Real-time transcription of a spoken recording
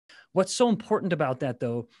What's so important about that,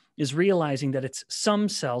 though, is realizing that it's some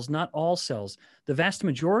cells, not all cells. The vast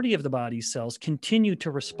majority of the body's cells continue to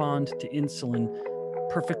respond to insulin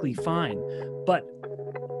perfectly fine. But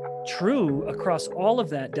true across all of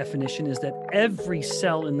that definition is that every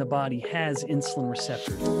cell in the body has insulin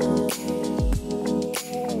receptors.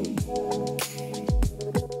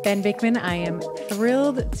 Ben Bikman, I am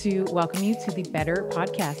thrilled to welcome you to the Better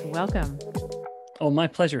Podcast. Welcome. Oh, my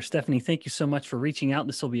pleasure, Stephanie. Thank you so much for reaching out.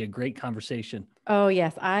 This will be a great conversation. Oh,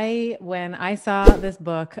 yes. When I saw this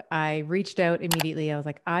book, I reached out immediately. I was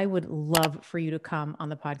like, I would love for you to come on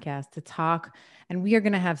the podcast to talk. And we are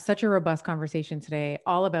going to have such a robust conversation today,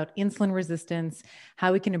 all about insulin resistance,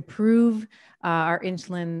 how we can improve our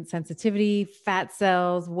insulin sensitivity, fat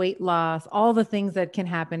cells, weight loss, all the things that can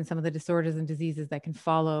happen, some of the disorders and diseases that can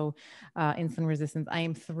follow insulin resistance. I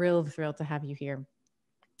am thrilled to have you here.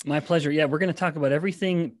 My pleasure. Yeah, we're going to talk about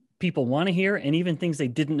everything people want to hear and even things they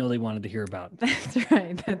didn't know they wanted to hear about. That's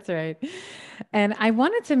right. That's right. And I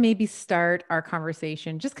wanted to maybe start our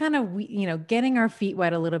conversation, just kind of, getting our feet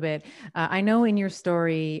wet a little bit. I know in your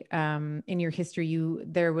story, in your history,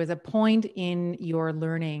 there was a point in your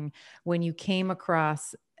learning when you came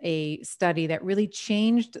across a study that really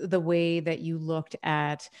changed the way that you looked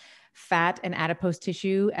at fat and adipose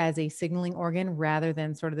tissue as a signaling organ rather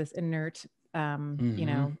than sort of this inert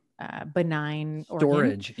benign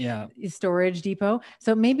storage, storage depot.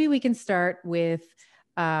 So maybe we can start with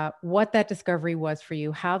what that discovery was for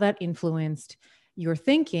you, how that influenced your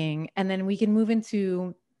thinking, and then we can move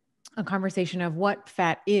into a conversation of what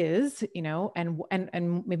fat is,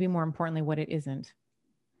 and maybe more importantly, what it isn't.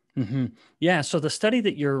 Mm-hmm. Yeah. So the study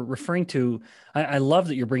that you're referring to, I love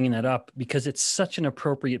that you're bringing that up because it's such an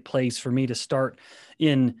appropriate place for me to start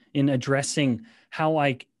in addressing how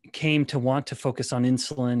I came to want to focus on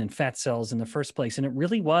insulin and fat cells in the first place. And it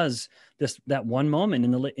really was that one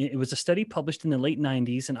moment it was a study published in the late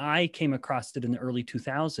 90s. And I came across it in the early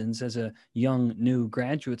 2000s as a young, new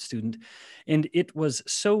graduate student. And it was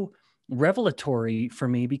so revelatory for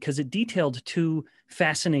me because it detailed two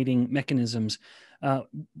fascinating mechanisms.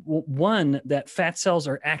 One, that fat cells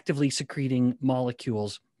are actively secreting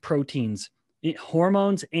molecules, proteins,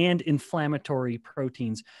 hormones, and inflammatory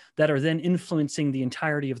proteins that are then influencing the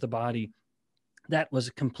entirety of the body. That was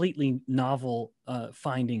a completely novel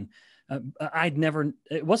finding.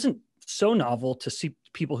 It wasn't so novel to see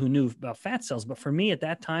people who knew about fat cells, but for me at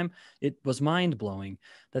that time, it was mind-blowing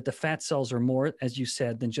that the fat cells are more, as you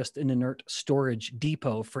said, than just an inert storage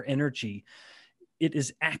depot for energy. It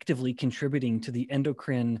is actively contributing to the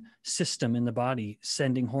endocrine system in the body,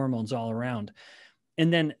 sending hormones all around.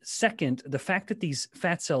 And then second, the fact that these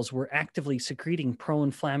fat cells were actively secreting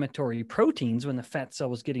pro-inflammatory proteins when the fat cell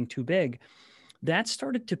was getting too big, that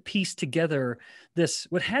started to piece together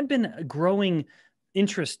what had been a growing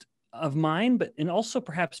interest of mine, and also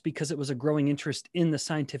perhaps because it was a growing interest in the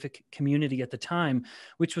scientific community at the time,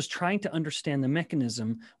 which was trying to understand the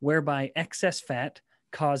mechanism whereby excess fat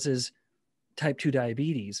causes type 2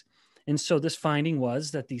 diabetes. And so this finding was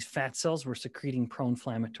that these fat cells were secreting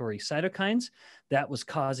pro-inflammatory cytokines that was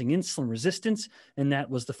causing insulin resistance. And that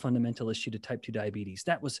was the fundamental issue to type 2 diabetes.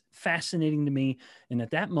 That was fascinating to me. And at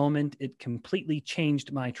that moment, it completely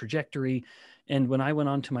changed my trajectory. And when I went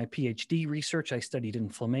on to my PhD research, I studied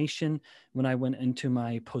inflammation. When I went into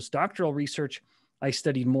my postdoctoral research, I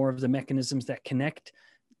studied more of the mechanisms that connect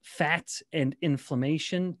fats and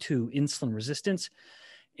inflammation to insulin resistance.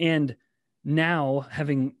 And now,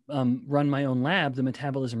 having run my own lab, the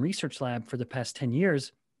Metabolism Research Lab, for the past 10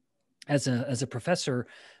 years as a professor,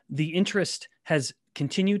 the interest has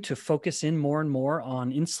continued to focus in more and more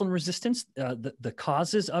on insulin resistance, the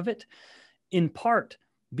causes of it, in part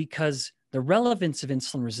because the relevance of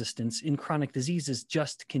insulin resistance in chronic diseases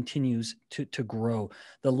just continues to grow.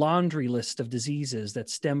 The laundry list of diseases that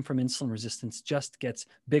stem from insulin resistance just gets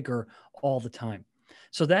bigger all the time.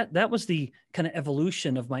 So that was the kind of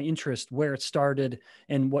evolution of my interest, where it started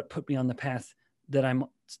and what put me on the path that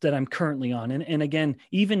I'm currently on. And again,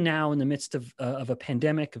 even now in the midst of a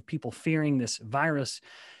pandemic, of people fearing this virus,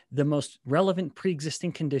 the most relevant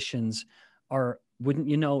pre-existing conditions are, wouldn't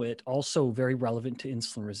you know it, also very relevant to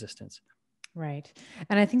insulin resistance. Right.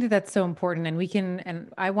 And I think that that's so important.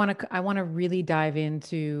 And I want to really dive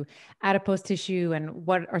into adipose tissue and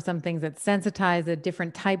what are some things that sensitize the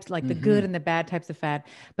different types, like the good and the bad types of fat.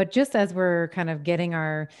 But just as we're kind of getting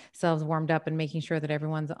ourselves warmed up and making sure that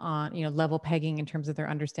everyone's on, level pegging in terms of their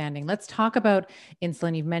understanding, let's talk about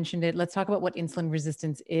insulin. You've mentioned it. Let's talk about what insulin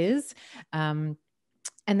resistance is. And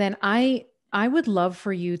then I would love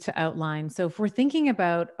for you to outline. So, if we're thinking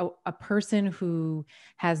about a person who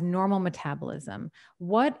has normal metabolism,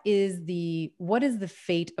 what is the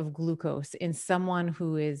fate of glucose in someone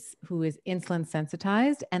who is insulin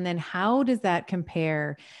sensitized, and then how does that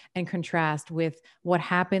compare and contrast with what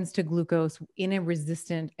happens to glucose in a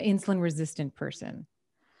insulin resistant person?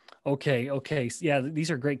 Okay, okay. Yeah,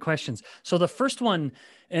 these are great questions. So the first one,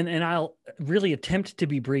 and I'll really attempt to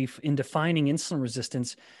be brief in defining insulin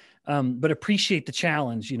resistance, but appreciate the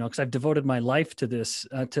challenge, because I've devoted my life to this,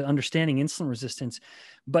 to understanding insulin resistance.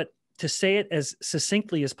 But to say it as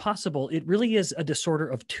succinctly as possible, it really is a disorder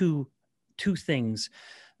of two things.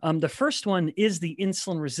 The first one is the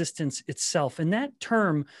insulin resistance itself, and that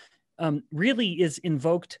term really is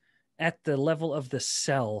invoked at the level of the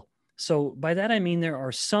cell. So by that, I mean there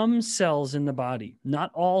are some cells in the body, not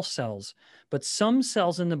all cells, but some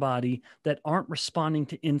cells in the body that aren't responding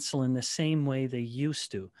to insulin the same way they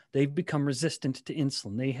used to. They've become resistant to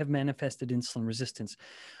insulin. They have manifested insulin resistance.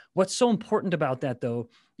 What's so important about that, though,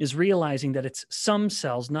 is realizing that it's some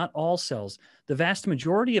cells, not all cells. The vast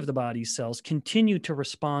majority of the body's cells continue to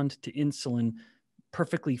respond to insulin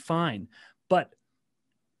perfectly fine. But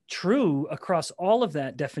true across all of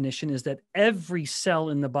that definition is that every cell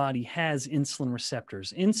in the body has insulin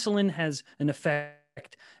receptors. Insulin has an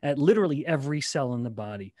effect at literally every cell in the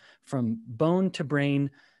body, from bone to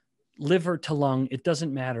brain, liver to lung. It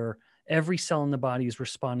doesn't matter. Every cell in the body is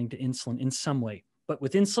responding to insulin in some way. But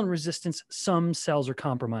with insulin resistance, some cells are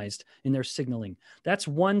compromised in their signaling. That's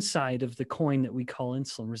one side of the coin that we call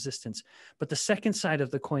insulin resistance. But the second side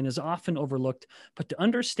of the coin is often overlooked. But to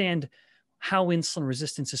understand how insulin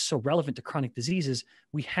resistance is so relevant to chronic diseases,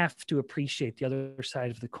 we have to appreciate the other side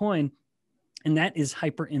of the coin, and that is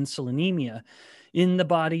hyperinsulinemia. In the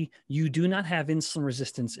body, you do not have insulin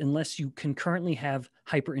resistance unless you concurrently have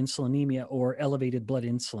hyperinsulinemia or elevated blood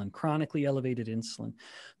insulin, chronically elevated insulin.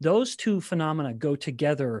 Those two phenomena go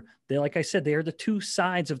together. They, like I said, they are the two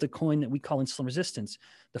sides of the coin that we call insulin resistance.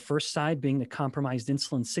 The first side being the compromised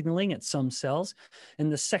insulin signaling at some cells,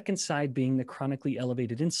 and the second side being the chronically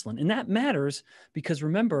elevated insulin. And that matters because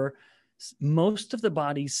remember, most of the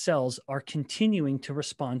body's cells are continuing to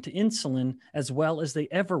respond to insulin as well as they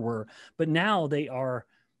ever were, but now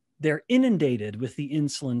they're inundated with the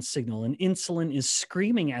insulin signal, and insulin is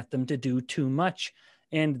screaming at them to do too much,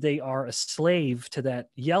 and they are a slave to that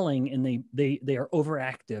yelling, and they are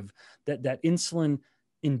overactive. That insulin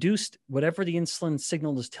induced, whatever the insulin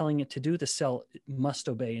signal is telling it to do, the cell must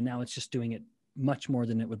obey, and now it's just doing it much more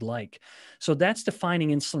than it would like. So that's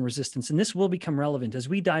defining insulin resistance. And this will become relevant as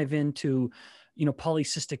we dive into,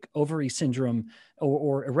 polycystic ovary syndrome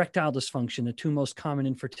or erectile dysfunction, the two most common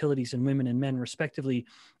infertilities in women and men, respectively.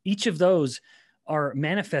 Each of those are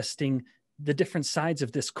manifesting the different sides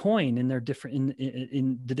of this coin in their different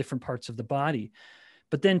in the different parts of the body.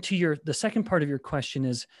 But then to the second part of your question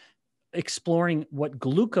is exploring what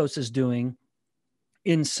glucose is doing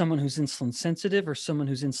in someone who's insulin sensitive or someone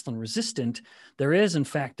who's insulin resistant. There is, in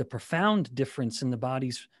fact, a profound difference in the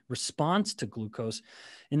body's response to glucose.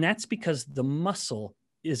 And that's because the muscle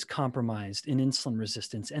is compromised in insulin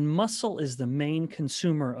resistance. And muscle is the main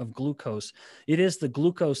consumer of glucose. It is the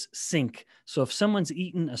glucose sink. So if someone's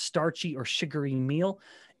eaten a starchy or sugary meal,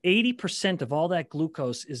 80% of all that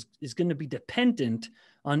glucose is going to be dependent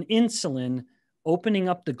on insulin opening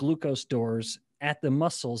up the glucose doors at the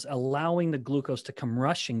muscles, allowing the glucose to come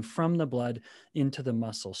rushing from the blood into the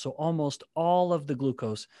muscle. So almost all of the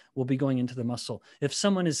glucose will be going into the muscle. If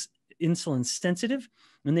someone is insulin sensitive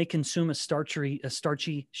and they consume a starchy,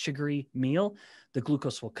 sugary meal, the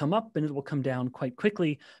glucose will come up and it will come down quite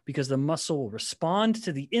quickly because the muscle will respond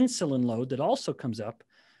to the insulin load that also comes up,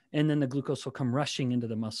 and then the glucose will come rushing into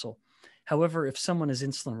the muscle. However, if someone is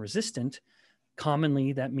insulin resistant,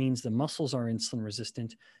 commonly, that means the muscles are insulin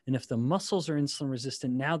resistant. And if the muscles are insulin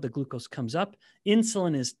resistant, now the glucose comes up.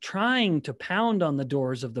 Insulin is trying to pound on the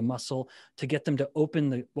doors of the muscle to get them to open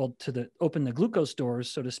the glucose doors,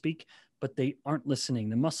 so to speak, but they aren't listening.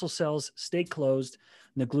 The muscle cells stay closed,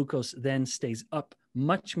 and the glucose then stays up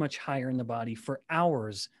much, much higher in the body for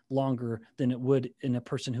hours longer than it would in a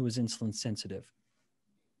person who is insulin sensitive.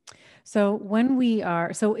 So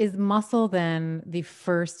is muscle then the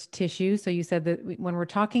first tissue? So you said that when we're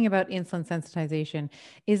talking about insulin sensitization,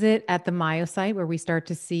 is it at the myocyte where we start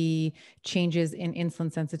to see changes in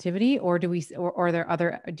insulin sensitivity, or or are there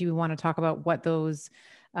other, do we want to talk about what those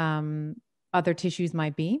other tissues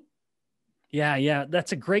might be? Yeah,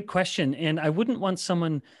 that's a great question. And I wouldn't want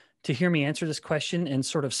someone to hear me answer this question and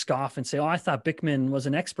sort of scoff and say, oh, I thought Bikman was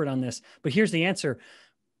an expert on this. But here's the answer.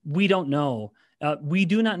 We don't know. We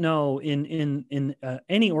do not know in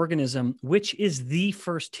any organism which is the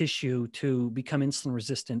first tissue to become insulin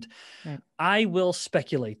resistant. Right. I will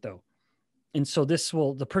speculate though. And so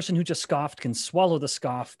the person who just scoffed can swallow the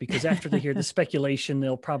scoff, because after they hear the speculation,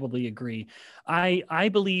 they'll probably agree. I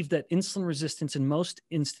believe that insulin resistance in most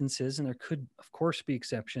instances, and there could of course be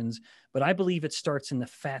exceptions, but I believe it starts in the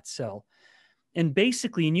fat cell. And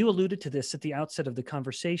basically, and you alluded to this at the outset of the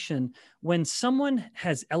conversation, when someone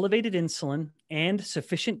has elevated insulin and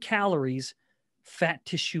sufficient calories, fat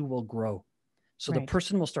tissue will grow. So the Right.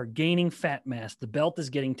 person will start gaining fat mass. The belt is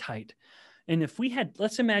getting tight. And if we had,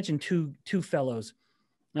 let's imagine two fellows,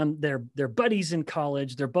 they're buddies in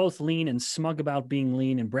college. They're both lean and smug about being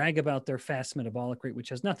lean and brag about their fast metabolic rate, which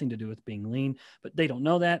has nothing to do with being lean, but they don't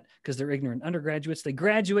know that because they're ignorant undergraduates. They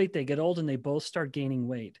graduate, they get old, and they both start gaining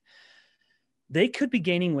weight. They could be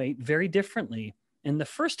gaining weight very differently. And the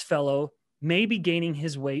first fellow may be gaining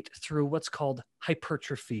his weight through what's called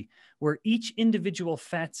hypertrophy, where each individual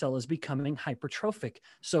fat cell is becoming hypertrophic.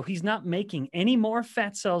 So he's not making any more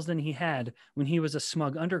fat cells than he had when he was a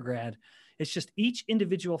smug undergrad. It's just each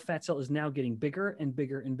individual fat cell is now getting bigger and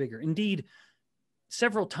bigger and bigger. Indeed,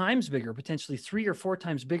 several times bigger, potentially 3 or 4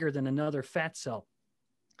 times bigger than another fat cell,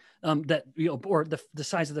 or the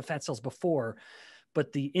size of the fat cells before.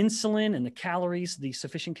 But the insulin and the calories, the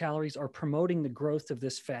sufficient calories, are promoting the growth of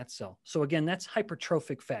this fat cell. So again, that's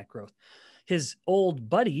hypertrophic fat growth. His old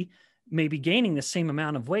buddy may be gaining the same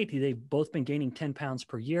amount of weight. They've both been gaining 10 pounds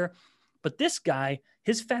per year. But this guy,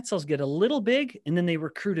 his fat cells get a little big, and then they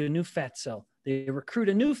recruit a new fat cell. They recruit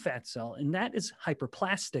a new fat cell, and that is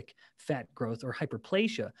hyperplastic fat growth, or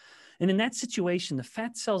hyperplasia. And in that situation, the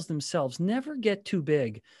fat cells themselves never get too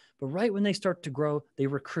big. But right when they start to grow, they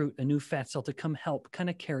recruit a new fat cell to come help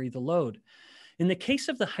kind of carry the load. In the case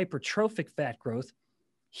of the hypertrophic fat growth,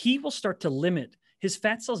 he will start to limit. His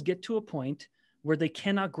fat cells get to a point where they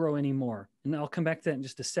cannot grow anymore. And I'll come back to that in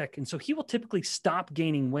just a sec. And so he will typically stop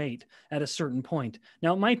gaining weight at a certain point.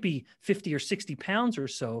 Now, it might be 50 or 60 pounds or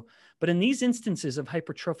so, but in these instances of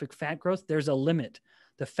hypertrophic fat growth, there's a limit.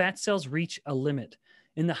 The fat cells reach a limit.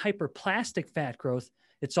 In the hyperplastic fat growth,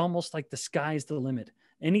 it's almost like the sky's the limit.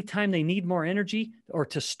 Anytime they need more energy or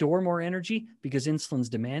to store more energy because insulin's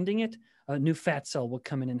demanding it, a new fat cell will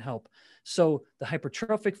come in and help. So the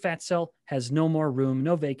hypertrophic fat cell has no more room,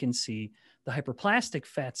 no vacancy. The hyperplastic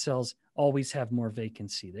fat cells always have more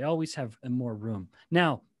vacancy. They always have more room.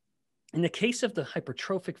 Now, in the case of the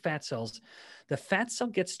hypertrophic fat cells, the fat cell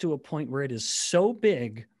gets to a point where it is so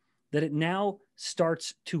big that it now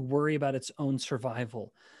starts to worry about its own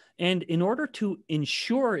survival. And in order to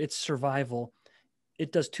ensure its survival,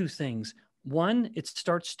 it does 2 things. One, it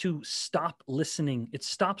starts to stop listening. It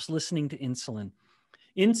stops listening to insulin.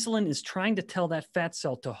 Insulin is trying to tell that fat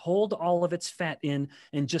cell to hold all of its fat in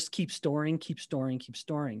and just keep storing, keep storing, keep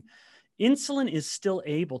storing. Insulin is still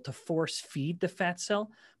able to force feed the fat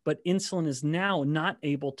cell, but insulin is now not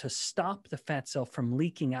able to stop the fat cell from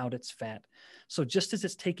leaking out its fat. So just as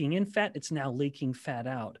it's taking in fat, it's now leaking fat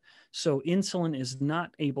out. So insulin is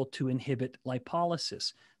not able to inhibit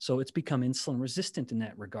lipolysis. So it's become insulin resistant in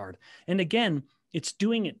that regard. And again, it's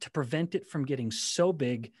doing it to prevent it from getting so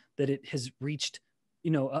big that it has reached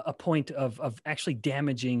a point of actually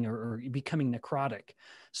damaging or becoming necrotic.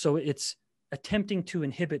 So it's attempting to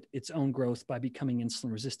inhibit its own growth by becoming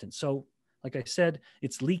insulin resistant. So like I said,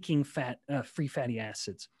 it's leaking free fatty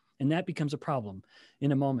acids, and that becomes a problem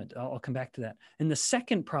in a moment. I'll come back to that. And the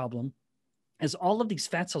second problem, as all of these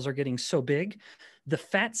fat cells are getting so big, the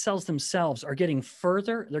fat cells themselves are getting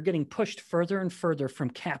further, they're getting pushed further and further from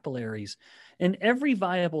capillaries. And every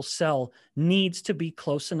viable cell needs to be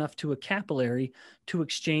close enough to a capillary to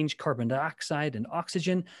exchange carbon dioxide and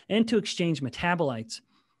oxygen and to exchange metabolites.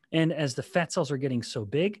 And as the fat cells are getting so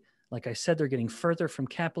big, like I said, they're getting further from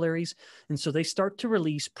capillaries. And so they start to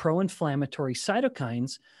release pro-inflammatory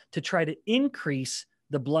cytokines to try to increase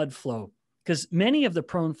the blood flow. Because many of the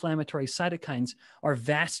pro-inflammatory cytokines are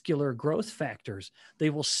vascular growth factors. They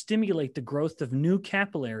will stimulate the growth of new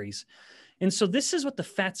capillaries. And so this is what the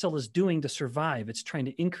fat cell is doing to survive. It's trying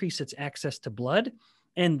to increase its access to blood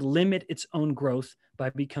and limit its own growth by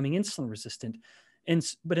becoming insulin resistant.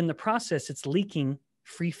 But in the process, it's leaking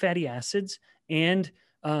free fatty acids and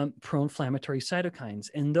pro-inflammatory cytokines.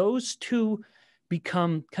 And those two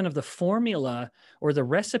become kind of the formula or the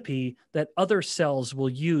recipe that other cells will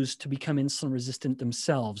use to become insulin resistant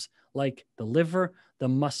themselves, like the liver, the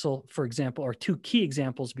muscle, for example, are 2 key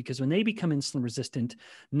examples, because when they become insulin resistant,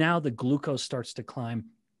 now the glucose starts to climb.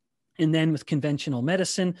 And then with conventional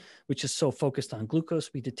medicine, which is so focused on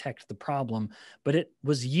glucose, we detect the problem. But it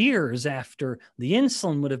was years after the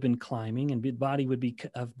insulin would have been climbing and the body would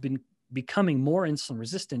have been becoming more insulin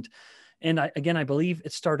resistant. And I believe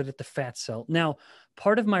it started at the fat cell. Now,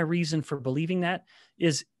 part of my reason for believing that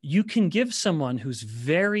is you can give someone who's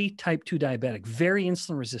very type 2 diabetic, very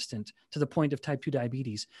insulin resistant to the point of type 2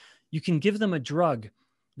 diabetes, you can give them a drug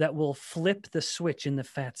that will flip the switch in the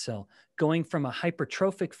fat cell, going from a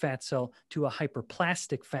hypertrophic fat cell to a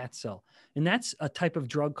hyperplastic fat cell. And that's a type of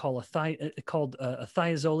drug called a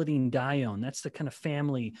thiazolidine dione. That's the kind of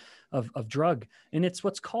family of drug. And it's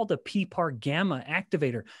what's called a PPAR gamma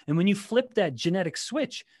activator. And when you flip that genetic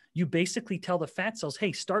switch, you basically tell the fat cells,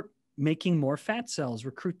 hey, start making more fat cells,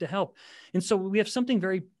 recruit to help. And so we have something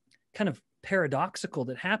very kind of paradoxical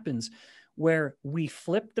that happens where we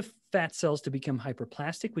flip the fat cells to become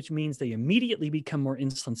hyperplastic, which means they immediately become more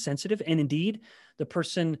insulin sensitive. And indeed, the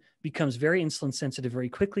person becomes very insulin sensitive very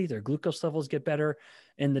quickly. Their glucose levels get better,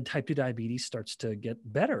 and the type 2 diabetes starts to get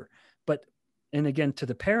better. And again, to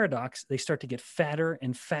the paradox, they start to get fatter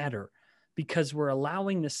and fatter because we're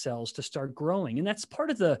allowing the cells to start growing. And that's part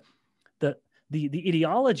of the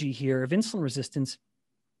etiology here of insulin resistance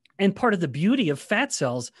and part of the beauty of fat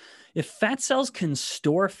cells. If fat cells can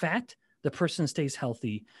store fat, the person stays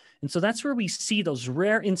healthy. And so that's where we see those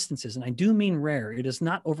rare instances, and I do mean rare, it is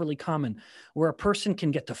not overly common, where a person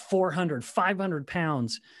can get to 400, 500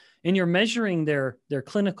 pounds, and you're measuring their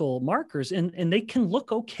clinical markers, and they can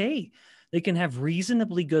look okay. They can have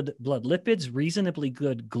reasonably good blood lipids, reasonably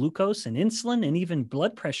good glucose and insulin, and even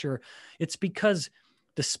blood pressure. It's because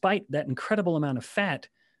despite that incredible amount of fat,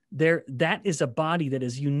 that is a body that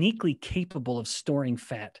is uniquely capable of storing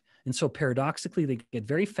fat. And so paradoxically, they get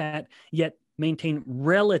very fat, yet maintain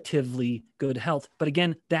relatively good health. But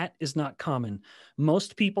again, that is not common.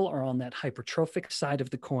 Most people are on that hypertrophic side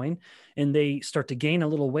of the coin, and they start to gain a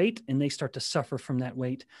little weight and they start to suffer from that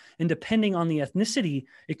weight. And depending on the ethnicity,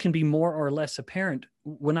 it can be more or less apparent.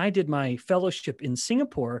 When I did my fellowship in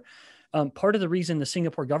Singapore, part of the reason the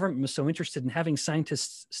Singapore government was so interested in having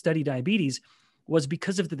scientists study diabetes was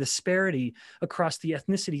because of the disparity across the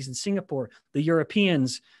ethnicities in Singapore, the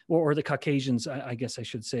Europeans or the Caucasians, I guess I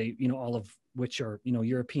should say, all of which are,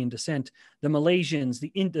 European descent, the Malaysians,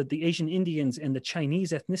 the Asian Indians, and the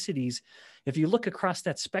Chinese ethnicities. If you look across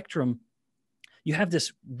that spectrum, you have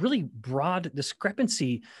this really broad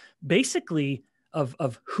discrepancy, basically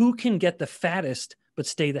of who can get the fattest but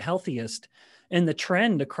stay the healthiest. And the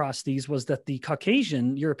trend across these was that the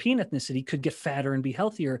Caucasian European ethnicity could get fatter and be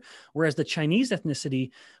healthier, whereas the Chinese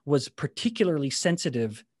ethnicity was particularly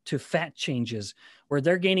sensitive to fat changes, where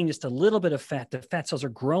they're gaining just a little bit of fat. The fat cells are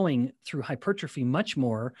growing through hypertrophy much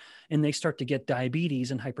more, and they start to get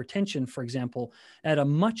diabetes and hypertension, for example, at a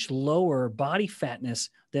much lower body fatness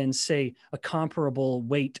than, say, a comparable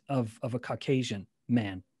weight of a Caucasian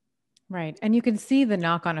man. Right. And you can see the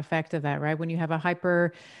knock-on effect of that, right? When you have a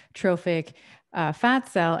hypertrophic fat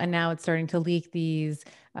cell, and now it's starting to leak these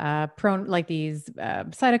cytokines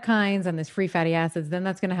and this free fatty acids, then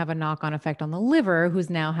that's going to have a knock-on effect on the liver, who's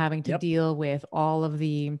now having to deal with all of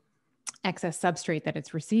the excess substrate that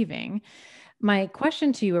it's receiving. My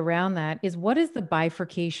question to you around that is, what is the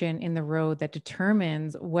bifurcation in the road that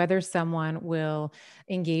determines whether someone will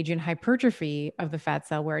engage in hypertrophy of the fat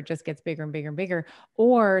cell, where it just gets bigger and bigger and bigger,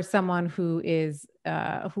 or someone who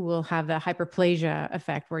will have the hyperplasia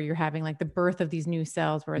effect, where you're having like the birth of these new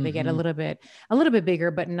cells where they get a little bit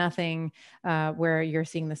bigger, but nothing where you're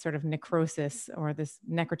seeing this sort of necrosis or this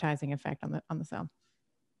necrotizing effect on the cell?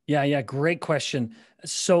 Yeah, great question.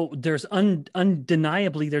 So there's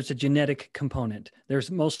undeniably, there's a genetic component.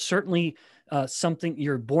 There's most certainly something,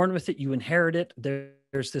 you're born with it, you inherit it.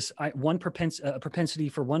 There's this propensity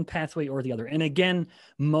for one pathway or the other. And again,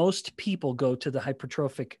 most people go to the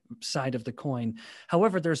hypertrophic side of the coin.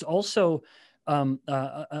 However, there's also an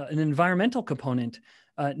environmental component,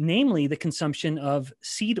 namely the consumption of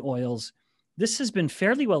seed oils. This has been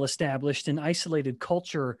fairly well established in isolated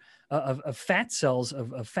culture of fat cells,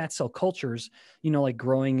 of fat cell cultures, like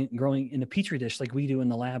growing in a petri dish like we do in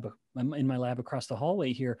the lab, in my lab across the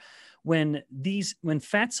hallway here. When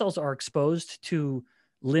fat cells are exposed to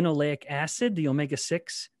linoleic acid, the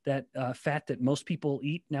omega-6, that fat that most people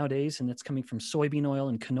eat nowadays, and that's coming from soybean oil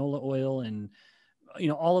and canola oil and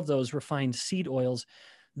all of those refined seed oils,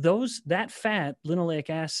 that fat, linoleic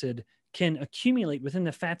acid, can accumulate within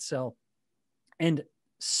the fat cell and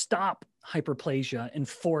stop hyperplasia and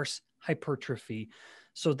force hypertrophy.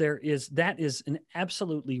 So that is an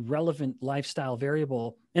absolutely relevant lifestyle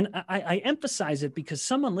variable. And I emphasize it because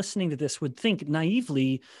someone listening to this would think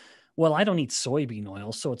naively, well, I don't eat soybean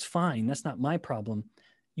oil, so it's fine. That's not my problem.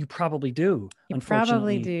 You probably do, You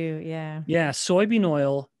unfortunately. probably do, yeah. Yeah, soybean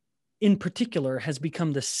oil in particular has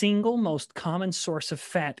become the single most common source of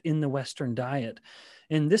fat in the Western diet.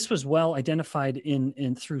 And this was well identified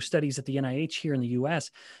in through studies at the NIH here in the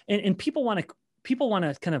US. And people want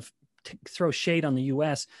to kind of throw shade on the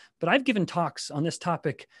US, but I've given talks on this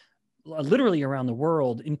topic literally around the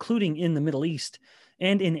world, including in the Middle East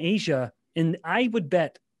and in Asia. And I would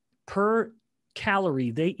bet per calorie,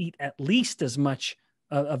 they eat at least as much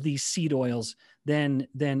of these seed oils than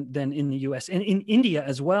in the US and in India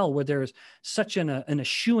as well, where there's such an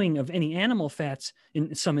eschewing of any animal fats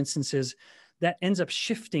in some instances that ends up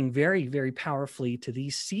shifting very, very powerfully to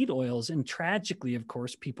these seed oils. And tragically, of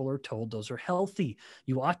course, people are told those are healthy.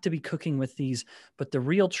 You ought to be cooking with these. But the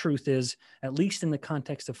real truth is, at least in the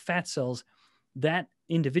context of fat cells, that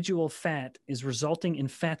individual fat is resulting in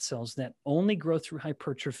fat cells that only grow through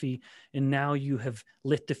hypertrophy. And now you have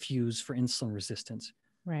lit the fuse for insulin resistance.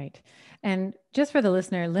 Right. And just for the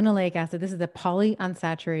listener, linoleic acid, this is a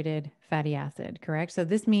polyunsaturated fatty acid, correct? So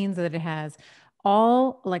this means that it has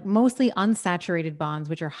all like mostly unsaturated bonds,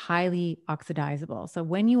 which are highly oxidizable. So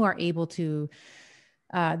when you are able to,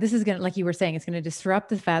 this is going to, like you were saying, it's going to disrupt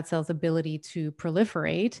the fat cell's ability to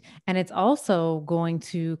proliferate. And it's also going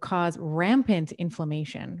to cause rampant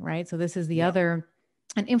inflammation, right? So this is the other.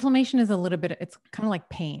 And inflammation is a little bit, it's kind of like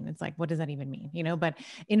pain. It's like, what does that even mean? But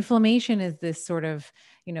inflammation is this sort of,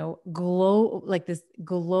 like this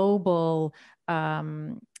global,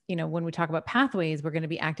 when we talk about pathways, we're going to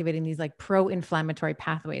be activating these like pro-inflammatory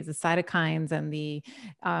pathways, the cytokines and the,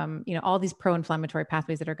 all these pro-inflammatory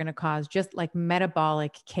pathways that are going to cause just like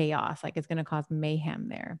metabolic chaos. Like it's going to cause mayhem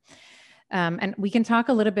there. And we can talk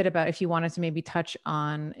a little bit about, if you wanted to maybe touch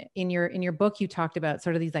on in your book, you talked about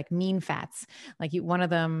sort of these like mean fats, like one of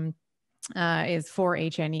them is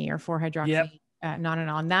 4-HNE or 4-hydroxy. Yep.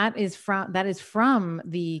 Nonanol. And that is from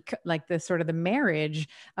the, like the sort of the marriage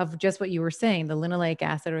of just what you were saying, the linoleic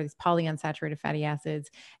acid or these polyunsaturated fatty acids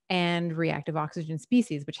and reactive oxygen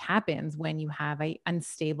species, which happens when you have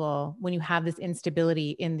when you have this instability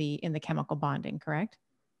in the chemical bonding, correct?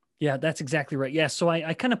 Yeah, that's exactly right. Yeah. So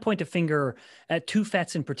I kind of point a finger at two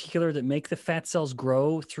fats in particular that make the fat cells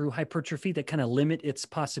grow through hypertrophy, that kind of limit its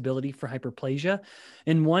possibility for hyperplasia.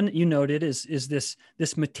 And one you noted is this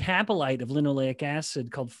metabolite of linoleic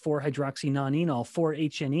acid called 4-hydroxynonenal,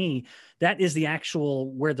 4-HNE. That is the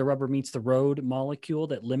actual where the rubber meets the road molecule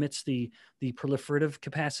that limits the proliferative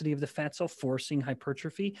capacity of the fat cell, forcing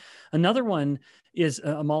hypertrophy. Another one is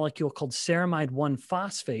a molecule called ceramide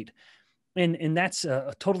 1-phosphate. And that's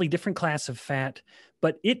a totally different class of fat,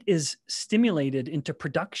 but it is stimulated into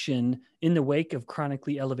production in the wake of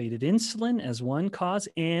chronically elevated insulin as one cause,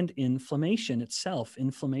 and inflammation itself.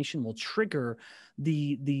 Inflammation will trigger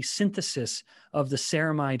the synthesis of the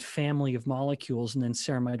ceramide family of molecules, and then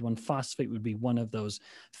ceramide 1-phosphate would be one of those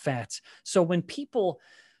fats. So when people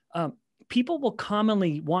will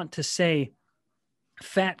commonly want to say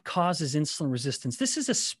fat causes insulin resistance, this is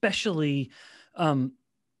especially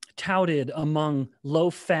touted among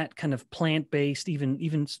low-fat kind of plant-based, even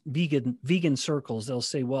vegan circles. They'll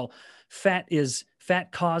say, well, fat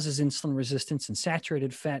causes insulin resistance, and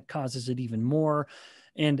saturated fat causes it even more.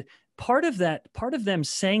 And part of them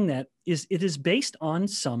saying that is it is based on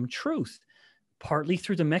some truth, partly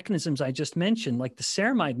through the mechanisms I just mentioned, like the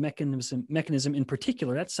ceramide mechanism in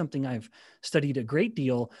particular. That's something I've studied a great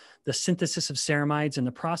deal, the synthesis of ceramides and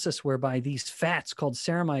the process whereby these fats called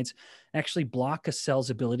ceramides actually block a cell's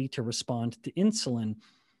ability to respond to insulin.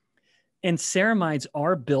 And ceramides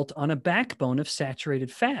are built on a backbone of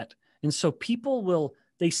saturated fat. And so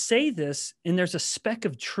they say this, and there's a speck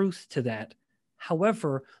of truth to that.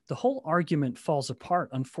 However, the whole argument falls apart,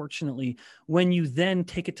 unfortunately, when you then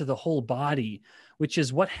take it to the whole body, which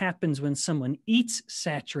is what happens when someone eats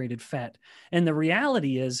saturated fat. And the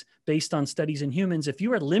reality is, based on studies in humans, if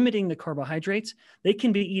you are limiting the carbohydrates, they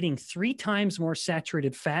can be eating 3 times more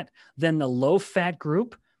saturated fat than the low-fat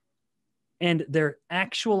group, and their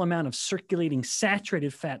actual amount of circulating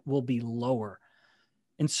saturated fat will be lower.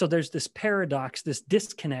 And so there's this paradox, this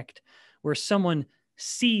disconnect, where someone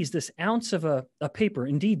sees this ounce of a paper,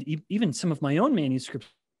 indeed, even some of my own manuscripts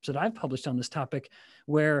that I've published on this topic,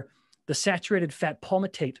 where the saturated fat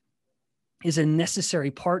palmitate is a necessary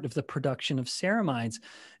part of the production of ceramides.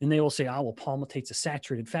 And they will say, well, palmitate's a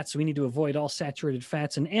saturated fat, so we need to avoid all saturated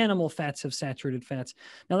fats, and animal fats have saturated fats.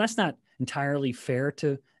 Now, that's not entirely fair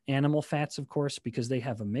to animal fats, of course, because they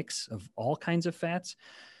have a mix of all kinds of fats.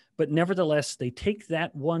 But nevertheless, they take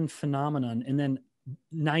that one phenomenon and then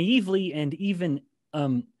naively and even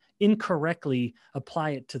incorrectly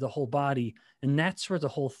apply it to the whole body. And that's where the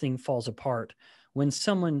whole thing falls apart.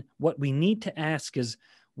 What we need to ask is,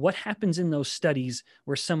 what happens in those studies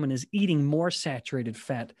where someone is eating more saturated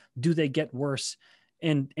fat? Do they get worse?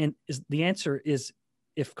 And the answer is,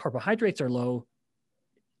 if carbohydrates are low,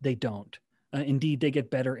 they don't. Indeed, they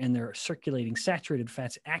get better, and their circulating saturated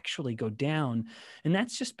fats actually go down. And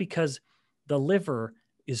that's just because the liver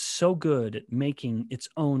is so good at making its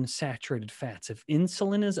own saturated fats. If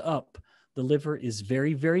insulin is up, the liver is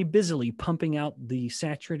very, very busily pumping out the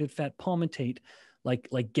saturated fat palmitate like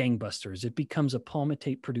gangbusters. It becomes a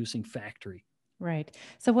palmitate producing factory. Right.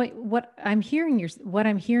 So what I'm hearing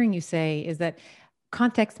you say is that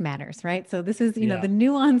context matters, right? So this is, Yeah. the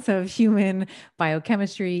nuance of human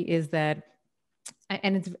biochemistry is that,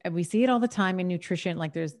 we see it all the time in nutrition.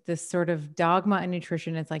 Like there's this sort of dogma in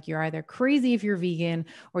nutrition. It's like, you're either crazy if you're vegan,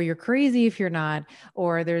 or you're crazy if you're not,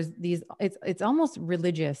 or there's these, it's almost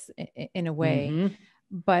religious in a way. Mm-hmm.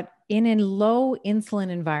 But in a low insulin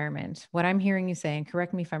environment, what I'm hearing you say, and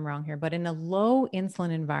correct me if I'm wrong here, but in a low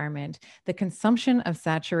insulin environment, the consumption of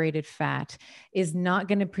saturated fat is not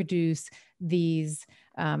going to produce these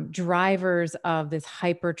drivers of this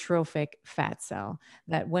hypertrophic fat cell.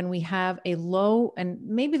 That when we have a low, and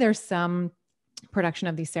maybe there's some production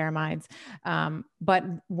of these ceramides. But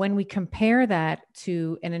when we compare that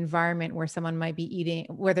to an environment where someone might be eating,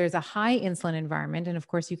 where there's a high insulin environment, and of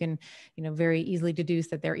course you can, very easily deduce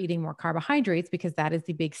that they're eating more carbohydrates because that is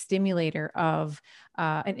the big stimulator of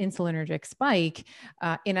an insulinergic spike.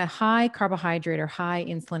 In a high carbohydrate or high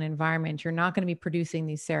insulin environment, you're not going to be producing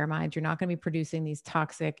these ceramides. You're not going to be producing these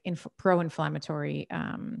toxic pro-inflammatory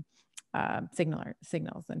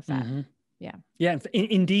signals and fat. Mm-hmm. Yeah. Yeah,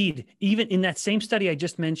 indeed. Even in that same study I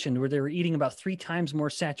just mentioned, where they were eating about 3 times more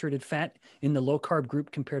saturated fat in the low carb group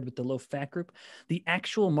compared with the low fat group, the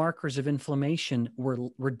actual markers of inflammation were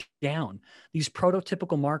down. These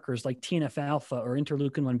prototypical markers like TNF alpha or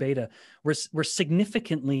interleukin 1 beta were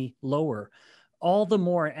significantly lower. All the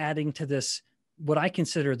more adding to this, what I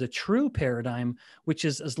consider the true paradigm, which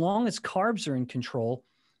is, as long as carbs are in control,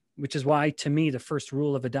 which is why, to me, the first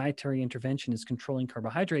rule of a dietary intervention is controlling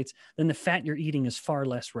carbohydrates, then the fat you're eating is far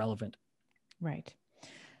less relevant. Right.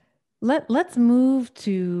 Let's move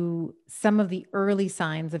to some of the early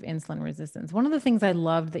signs of insulin resistance. One of the things I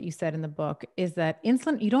loved that you said in the book is that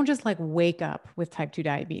insulin, you don't just like wake up with type 2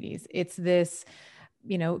 diabetes. It's this,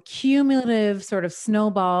 cumulative sort of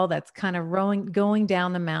snowball that's kind of going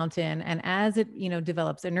down the mountain. And as it,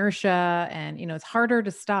 develops inertia and, it's harder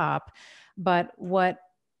to stop. But what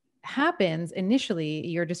happens initially,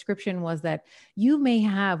 your description was that you may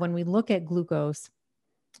have, when we look at glucose,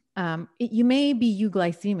 you may be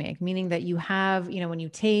euglycemic, meaning that you have, when you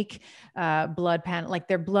take blood panel, like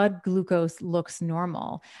their blood glucose looks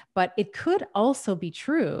normal, but it could also be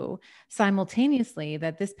true simultaneously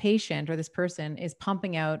that this patient or this person is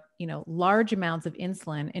pumping out, large amounts of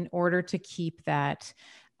insulin in order to keep that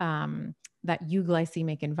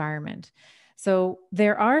euglycemic environment. So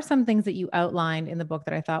there are some things that you outlined in the book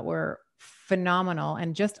that I thought were phenomenal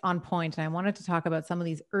and just on point. And I wanted to talk about some of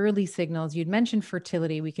these early signals. You'd mentioned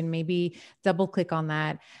fertility. We can maybe double click on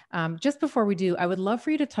that. Just before we do, I would love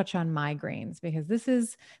for you to touch on migraines,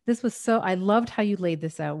 because I loved how you laid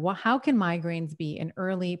this out. How can migraines be an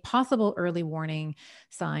possible early warning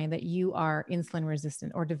sign that you are insulin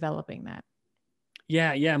resistant or developing that?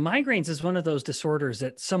 Yeah. Migraines is one of those disorders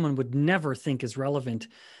that someone would never think is relevant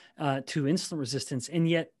to insulin resistance. And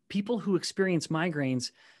yet people who experience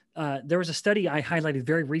migraines, there was a study I highlighted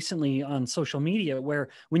very recently on social media where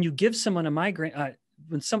when you give someone a migraine,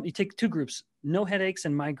 you take 2 groups, no headaches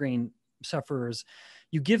and migraine sufferers,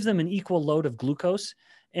 you give them an equal load of glucose,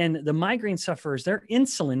 and the migraine sufferers, their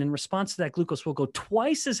insulin in response to that glucose will go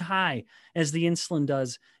twice as high as the insulin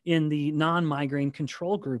does in the non-migraine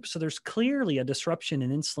control group. So there's clearly a disruption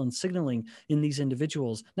in insulin signaling in these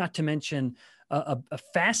individuals, not to mention a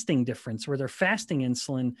fasting difference where their fasting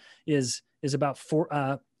insulin is about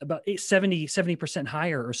 70%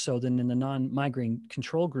 higher or so than in the non-migraine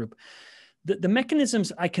control group. The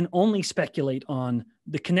mechanisms I can only speculate on.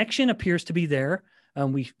 The connection appears to be there.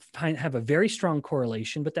 We have a very strong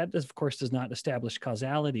correlation, but that, of course, does not establish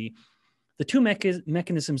causality. The 2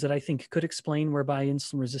 mechanisms that I think could explain whereby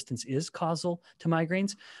insulin resistance is causal to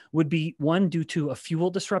migraines would be, one, due to a fuel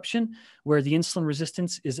disruption, where the insulin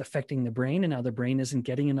resistance is affecting the brain, and now the brain isn't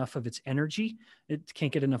getting enough of its energy. It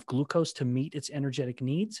can't get enough glucose to meet its energetic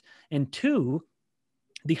needs. And 2,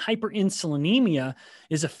 the hyperinsulinemia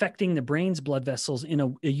is affecting the brain's blood vessels in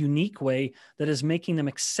a unique way that is making them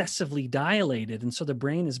excessively dilated. And so the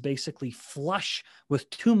brain is basically flush with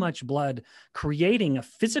too much blood, creating a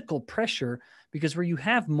physical pressure because where you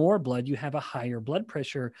have more blood, you have a higher blood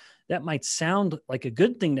pressure. That might sound like a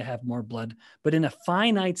good thing to have more blood, but in a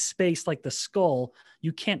finite space like the skull,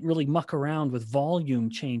 you can't really muck around with volume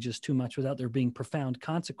changes too much without there being profound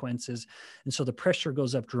consequences. And so the pressure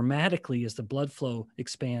goes up dramatically as the blood flow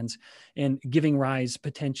expands and giving rise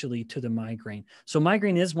potentially to the migraine. So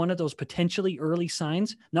migraine is one of those potentially early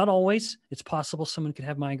signs. Not always. It's possible someone could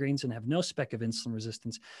have migraines and have no speck of insulin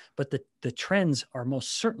resistance, but the trends are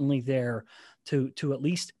most certainly there to at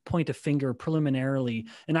least point a finger preliminarily.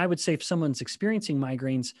 And I would say if someone's experiencing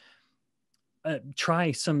migraines,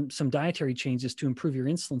 try some dietary changes to improve your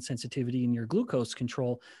insulin sensitivity and your glucose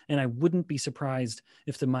control. And I wouldn't be surprised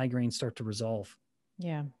if the migraines start to resolve.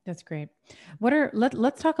 Yeah, that's great.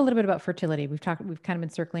 Let's talk a little bit about fertility. We've kind of been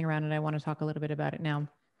circling around and I want to talk a little bit about it now.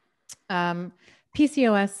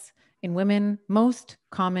 PCOS in women, most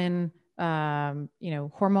common,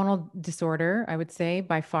 hormonal disorder, I would say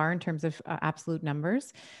by far in terms of absolute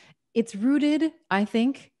numbers. It's rooted, I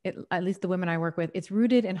think, at least the women I work with, it's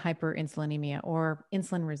rooted in hyperinsulinemia or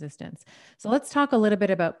insulin resistance. So let's talk a little bit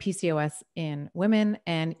about PCOS in women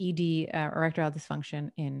and ED, erectile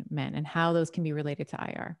dysfunction in men, and how those can be related to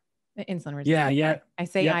IR, insulin resistance. Yeah. Sorry. I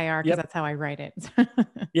say Yep. IR because that's how I write it.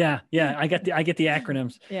 Yeah. I get the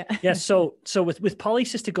acronyms. Yeah. So with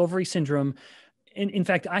polycystic ovary syndrome, in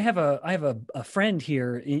fact, I have a friend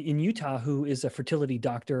here in Utah who is a fertility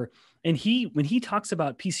doctor, and when he talks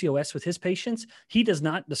about PCOS with his patients, he does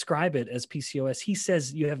not describe it as PCOS. He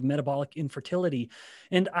says you have metabolic infertility,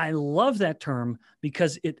 and I love that term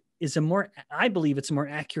because it is I believe it's a more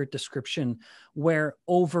accurate description, where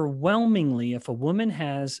overwhelmingly, if a woman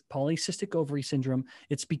has polycystic ovary syndrome,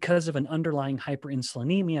 it's because of an underlying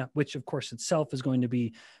hyperinsulinemia, which of course itself is going to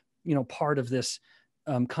be, part of this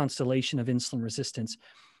constellation of insulin resistance.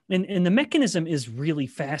 And the mechanism is really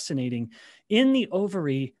fascinating. In the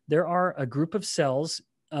ovary, there are a group of cells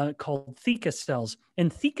called theca cells.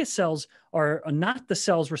 And theca cells are not the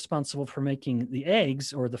cells responsible for making the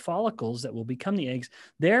eggs or the follicles that will become the eggs.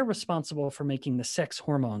 They're responsible for making the sex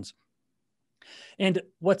hormones. And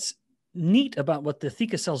what's neat about what the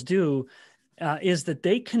theca cells do is that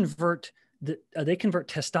they convert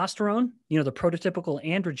testosterone, the prototypical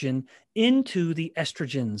androgen, into the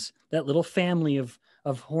estrogens, that little family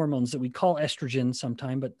of hormones that we call estrogen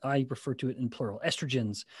sometime, but I refer to it in plural,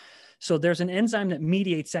 estrogens. So there's an enzyme that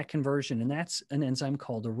mediates that conversion, and that's an enzyme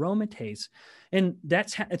called aromatase. And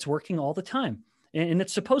it's working all the time. And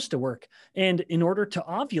it's supposed to work. And in order to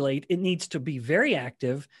ovulate, it needs to be very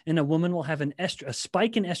active, and a woman will have a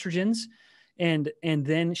spike in estrogens, and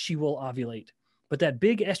then she will ovulate. But that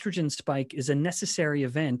big estrogen spike is a necessary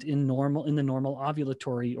event in the normal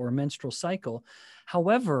ovulatory or menstrual cycle.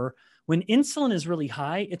 However, when insulin is really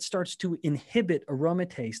high, it starts to inhibit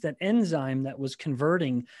aromatase, that enzyme that was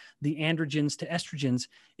converting the androgens to estrogens.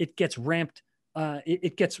 It gets ramped.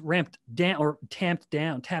 It gets ramped down or tapped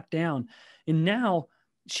down, and now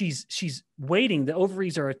she's waiting. The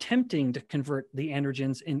ovaries are attempting to convert the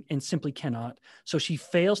androgens and simply cannot. So she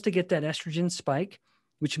fails to get that estrogen spike,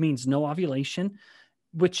 which means no ovulation,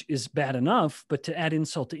 which is bad enough. But to add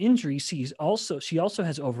insult to injury, she also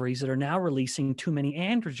has ovaries that are now releasing too many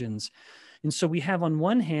androgens. And so we have on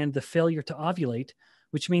one hand the failure to ovulate,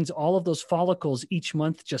 which means all of those follicles each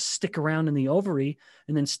month just stick around in the ovary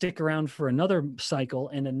and then stick around for another cycle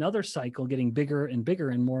and another cycle, getting bigger and bigger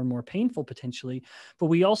and more painful potentially. But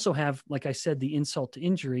we also have, like I said, the insult to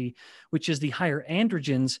injury, which is the higher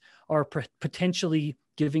androgens are potentially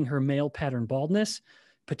giving her male pattern baldness,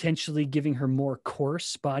 potentially giving her more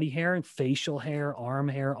coarse body hair and facial hair,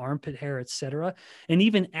 armpit hair, etc., and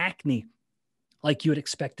even acne, like you would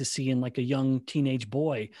expect to see in like a young teenage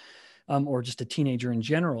boy, or just a teenager in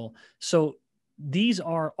general. So these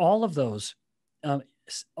are all of those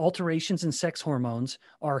alterations in sex hormones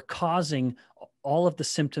are causing all of the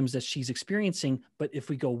symptoms that she's experiencing. But if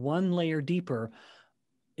we go one layer deeper,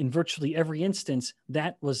 in virtually every instance,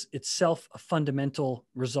 that was itself a fundamental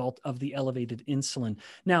result of the elevated insulin.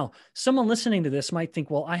 Now, someone listening to this might think,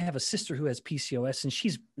 well, I have a sister who has PCOS and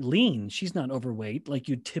she's lean. She's not overweight like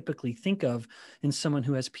you'd typically think of in someone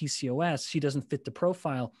who has PCOS. She doesn't fit the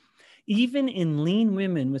profile. Even in lean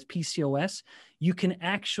women with PCOS, you can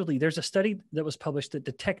there's a study that was published that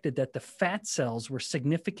detected that the fat cells were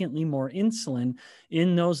significantly more insulin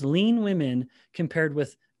in those lean women compared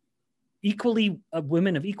with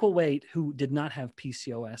women of equal weight who did not have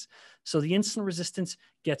PCOS. So the insulin resistance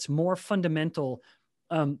gets more fundamental.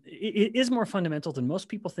 It is more fundamental than most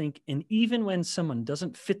people think. And even when someone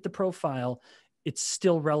doesn't fit the profile, it's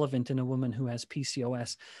still relevant in a woman who has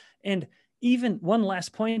PCOS. And even one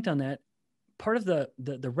last point on that, part of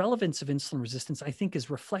the relevance of insulin resistance, I think,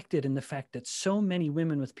 is reflected in the fact that so many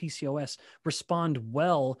women with PCOS respond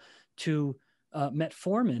well to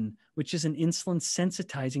metformin, which is an insulin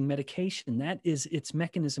sensitizing medication. That is its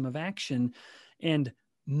mechanism of action. And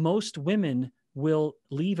most women will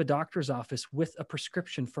leave a doctor's office with a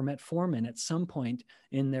prescription for metformin at some point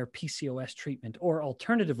in their PCOS treatment, or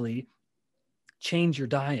alternatively, change your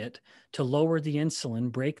diet to lower the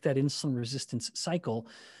insulin, break that insulin resistance cycle.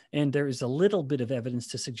 And there is a little bit of evidence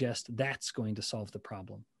to suggest that's going to solve the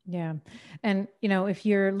problem. Yeah. And, if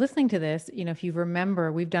you're listening to this, if you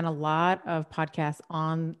remember, we've done a lot of podcasts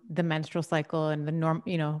on the menstrual cycle and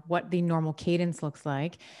the what the normal cadence looks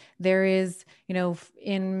like. There is,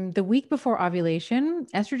 in the week before ovulation,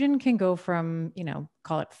 estrogen can go from,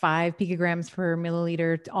 call it 5 picograms per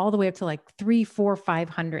milliliter all the way up to like 3, 4,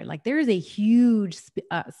 500. Like there is a huge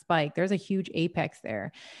spike. There's a huge apex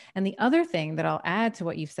there. And the other thing that I'll add to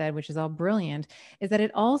what you've said, which is all brilliant, is that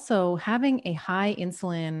it also having a high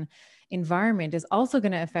insulin environment is also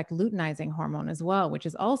going to affect luteinizing hormone as well, which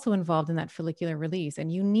is also involved in that follicular release.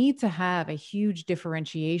 And you need to have a huge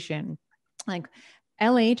differentiation. Like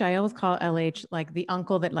LH, I always call LH like the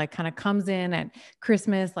uncle that like kind of comes in at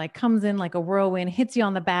Christmas, like comes in like a whirlwind, hits you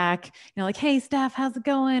on the back, like, hey, Steph, how's it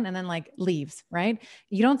going? And then like leaves, right?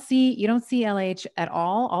 You don't see LH at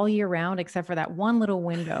all year round, except for that one little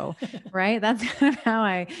window, right? That's kind of how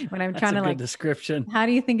when I'm trying to like description. How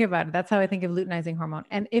do you think about it? That's how I think of luteinizing hormone.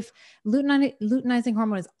 And if luteinizing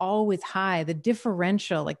hormone is always high, the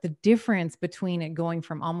differential, like the difference between it going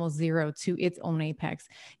from almost zero to its own apex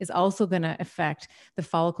is also going to affect the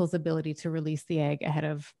follicle's ability to release the egg ahead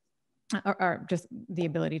of, or just the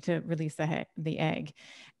ability to release the egg.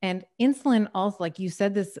 And insulin also, like you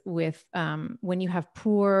said this with, when you have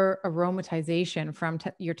poor aromatization from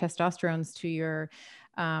your testosterones to your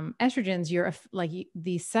estrogens, like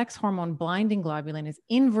the sex hormone binding globulin is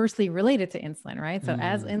inversely related to insulin, right? So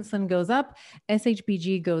as insulin goes up,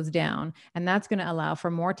 SHBG goes down, and that's going to allow for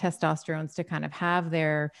more testosterones to kind of have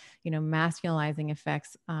their, masculizing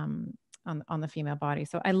effects on the female body.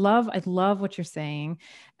 So I love what you're saying.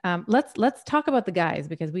 Let's talk about the guys,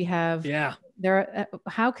 because we have,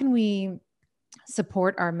 how can we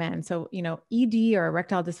support our men? So, ED or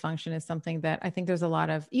erectile dysfunction is something that I think there's a lot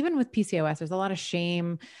of, even with PCOS, there's a lot of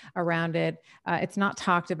shame around it. It's not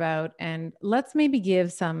talked about. And let's maybe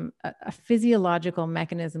give some physiological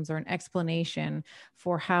mechanisms or an explanation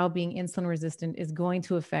for how being insulin resistant is going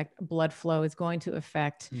to affect blood flow, is going to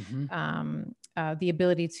affect the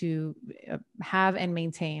ability to have and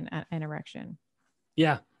maintain an erection.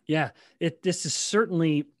 Yeah. This is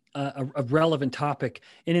certainly a relevant topic,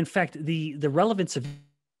 and in fact, the relevance of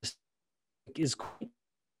this is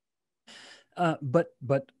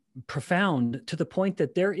but profound, to the point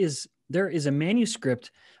that there is a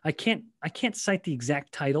manuscript. I can't cite the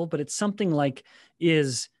exact title, but it's something like,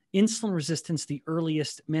 is insulin resistance the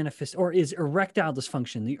earliest or is erectile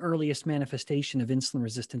dysfunction the earliest manifestation of insulin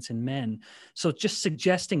resistance in men? So just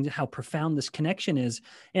suggesting how profound this connection is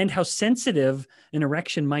and how sensitive an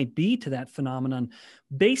erection might be to that phenomenon.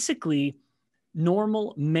 Basically,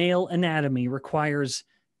 normal male anatomy requires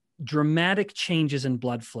dramatic changes in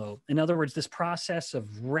blood flow. In other words, this process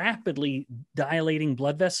of rapidly dilating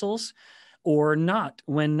blood vessels or not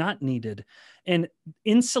when not needed. And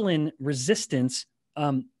insulin resistance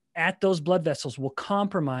at those blood vessels will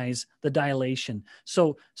compromise the dilation.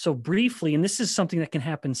 So briefly, and this is something that can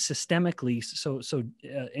happen systemically, so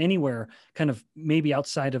anywhere, kind of maybe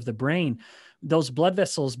outside of the brain, those blood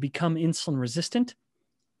vessels become insulin resistant.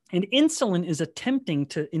 And insulin is attempting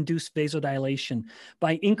to induce vasodilation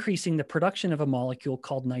by increasing the production of a molecule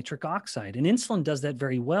called nitric oxide. And insulin does that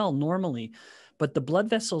very well normally, but the blood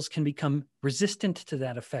vessels can become resistant to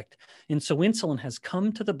that effect. And so insulin has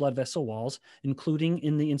come to the blood vessel walls, including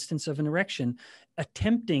in the instance of an erection,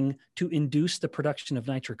 attempting to induce the production of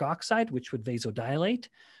nitric oxide, which would vasodilate,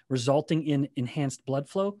 resulting in enhanced blood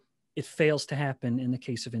flow. It fails to happen in the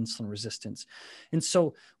case of insulin resistance. And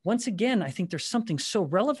so once again, I think there's something so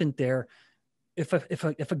relevant there. If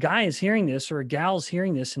a guy is hearing this, or a gal's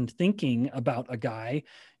hearing this and thinking about a guy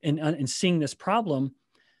and seeing this problem,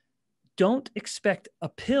 don't expect a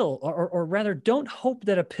pill, or rather don't hope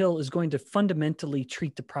that a pill is going to fundamentally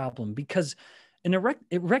treat the problem, because an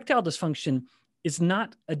erectile dysfunction is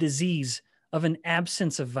not a disease of an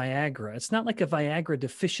absence of Viagra. It's not like a Viagra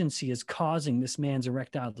deficiency is causing this man's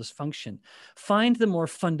erectile dysfunction. Find the more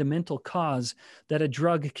fundamental cause that a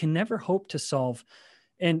drug can never hope to solve.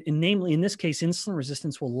 And namely, in this case, insulin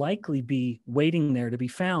resistance will likely be waiting there to be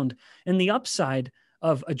found. And the upside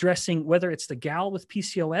of addressing, whether it's the gal with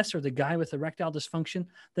PCOS or the guy with erectile dysfunction,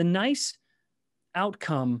 the nice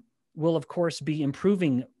outcome will, of course, be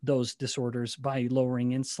improving those disorders by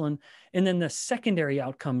lowering insulin. And then the secondary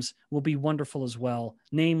outcomes will be wonderful as well,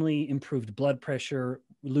 namely improved blood pressure,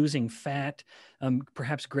 losing fat,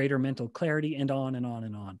 perhaps greater mental clarity, and on and on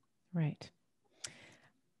and on. Right.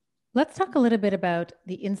 Let's talk a little bit about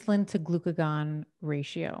the insulin to glucagon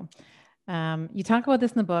ratio. You talk about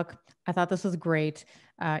this in the book. I thought this was great.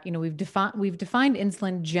 We've defined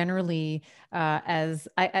insulin generally as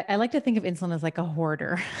I like to think of insulin as like a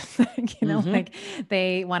hoarder. Mm-hmm. Like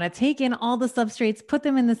they want to take in all the substrates, put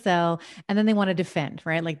them in the cell, and then they want to defend,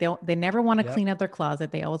 right? Like they never want to Yep. clean out their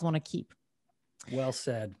closet. They always want to keep. Well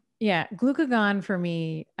said. Yeah, glucagon for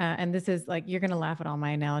me, and this is like, you're going to laugh at all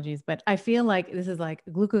my analogies, but I feel like this is like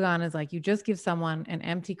glucagon is like you just give someone an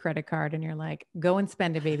empty credit card and you're like, go and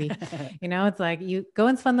spend it, baby. It's like you go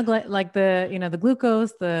and spend the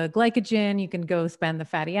glucose, the glycogen, you can go spend the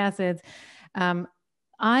fatty acids.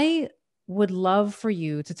 I would love for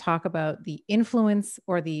you to talk about the influence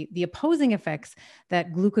or the opposing effects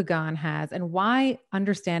that glucagon has and why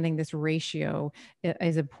understanding this ratio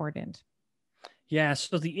is important. Yeah,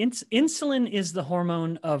 so the insulin is the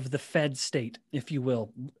hormone of the fed state, if you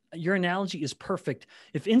will. Your analogy is perfect.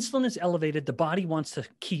 If insulin is elevated, the body wants to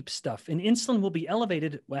keep stuff, and insulin will be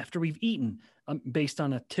elevated after we've eaten, based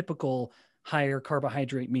on a typical higher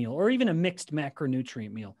carbohydrate meal or even a mixed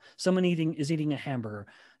macronutrient meal. Someone is eating a hamburger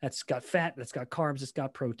that's got fat, that's got carbs, it's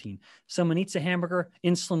got protein. Someone eats a hamburger,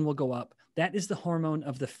 insulin will go up. That is the hormone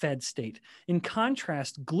of the fed state. In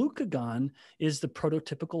contrast, glucagon is the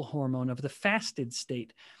prototypical hormone of the fasted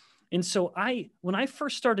state. And so when I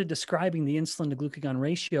first started describing the insulin to glucagon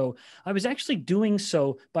ratio, I was actually doing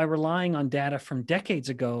so by relying on data from decades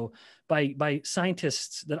ago by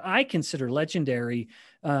scientists that I consider legendary,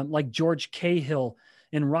 like George Cahill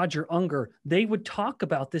and Roger Unger. They would talk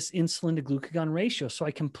about this insulin to glucagon ratio. So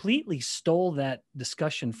I completely stole that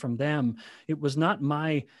discussion from them. It was not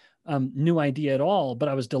my new idea at all, but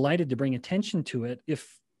I was delighted to bring attention to it,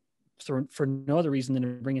 if for no other reason than to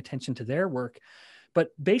bring attention to their work.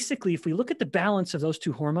 But basically, if we look at the balance of those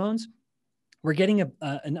two hormones, we're getting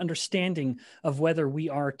an understanding of whether we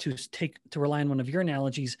are to rely on one of your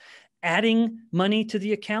analogies, adding money to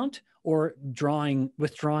the account or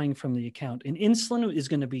withdrawing from the account. And insulin is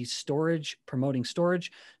going to be promoting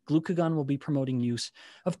storage. Glucagon will be promoting use.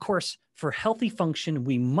 Of course, for healthy function,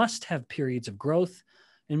 we must have periods of growth.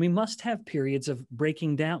 And we must have periods of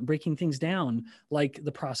breaking things down, like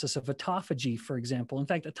the process of autophagy, for example. In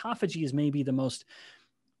fact, autophagy is maybe the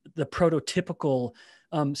prototypical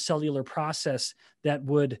cellular process that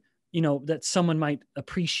that someone might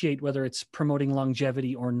appreciate, whether it's promoting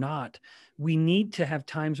longevity or not. We need to have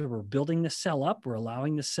times where we're building the cell up, we're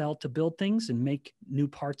allowing the cell to build things and make new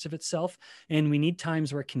parts of itself. And we need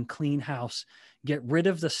times where it can clean house, get rid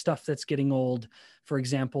of the stuff that's getting old, for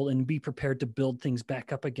example, and be prepared to build things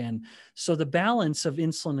back up again. So the balance of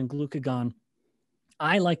insulin and glucagon,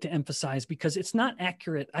 I like to emphasize, because it's not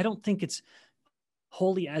accurate. I don't think it's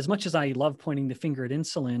wholly, as much as I love pointing the finger at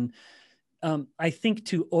insulin, I think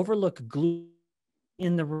to overlook glucose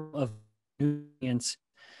in the room of nutrients,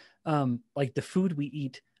 like the food we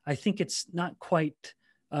eat, I think it's not quite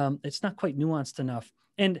nuanced enough.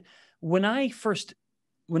 And when I first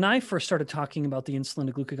started talking about the insulin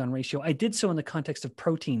to glucagon ratio, I did so in the context of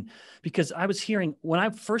protein, because I was hearing, when I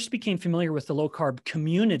first became familiar with the low carb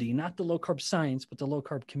community, not the low carb science, but the low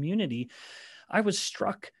carb community, I was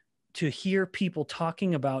struck to hear people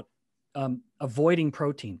talking about avoiding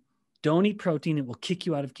protein. Don't eat protein. It will kick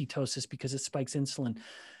you out of ketosis because it spikes insulin.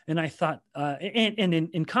 And I thought, and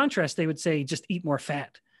in contrast, they would say, just eat more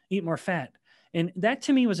fat. And that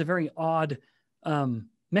to me was a very odd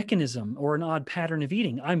mechanism, or an odd pattern of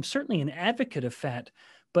eating. I'm certainly an advocate of fat,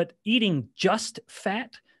 but eating just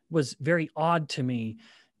fat was very odd to me.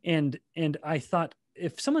 And I thought,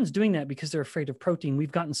 if someone's doing that because they're afraid of protein,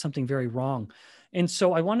 we've gotten something very wrong. And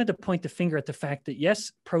so I wanted to point the finger at the fact that,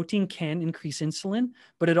 yes, protein can increase insulin,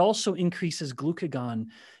 but it also increases glucagon.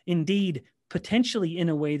 Indeed, potentially in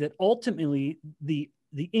a way that ultimately the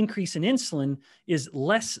increase in insulin is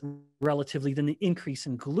less relatively than the increase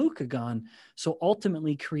in glucagon. So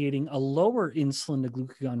ultimately creating a lower insulin to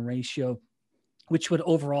glucagon ratio, which would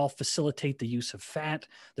overall facilitate the use of fat,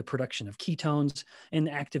 the production of ketones, and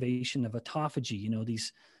the activation of autophagy.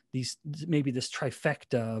 These maybe this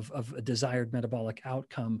trifecta of a desired metabolic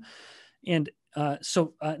outcome. And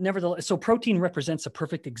nevertheless, so protein represents a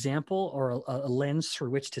perfect example, or a lens through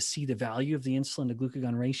which to see the value of the insulin to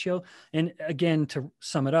glucagon ratio. And again, to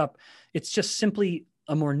sum it up, it's just simply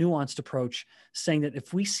a more nuanced approach, saying that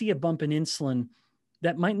if we see a bump in insulin,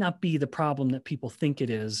 that might not be the problem that people think it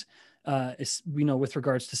is. with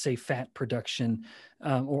regards to, say, fat production,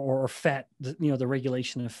 or fat, the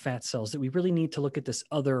regulation of fat cells, that we really need to look at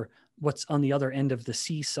what's on the other end of the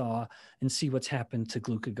seesaw and see what's happened to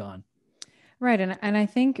glucagon. Right. And I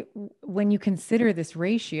think when you consider this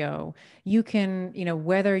ratio, you can,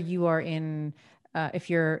 whether you are if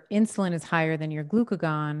your insulin is higher than your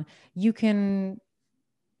glucagon, you can,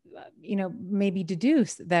 maybe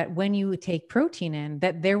deduce that when you take protein in,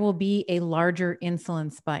 that there will be a larger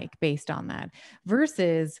insulin spike based on that,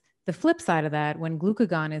 versus the flip side of that, when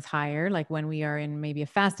glucagon is higher, like when we are in maybe a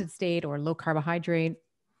fasted state or low carbohydrate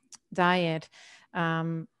diet,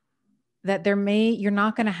 that you're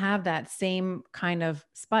not going to have that same kind of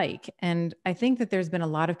spike. And I think that there's been a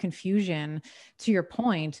lot of confusion, to your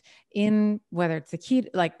point, in whether it's the key,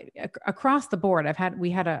 like across the board.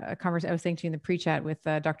 We had a conversation, I was saying to you in the pre-chat, with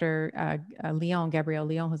Dr. Gabrielle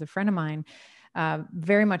Leon, who's a friend of mine,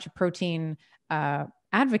 very much a protein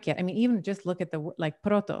advocate. I mean, even just look at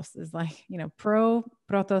protos is like,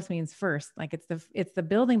 protos means first, like it's the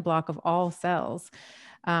building block of all cells.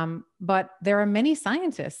 But there are many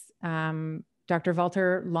scientists, Dr.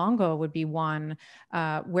 Walter Longo would be one,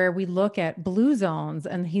 where we look at blue zones,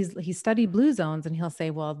 and he studied blue zones, and he'll say,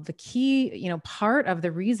 well, the key, part of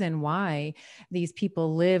the reason why these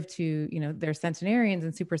people live to, they're centenarians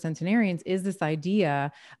and super centenarians, is this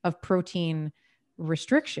idea of protein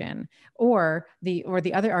restriction. Or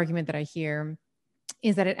the other argument that I hear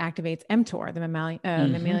is that it activates mTOR, the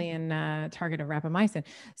mammalian target of rapamycin.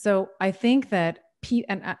 So I think that,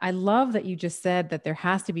 and I love that you just said that there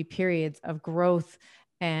has to be periods of growth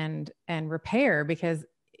and repair, because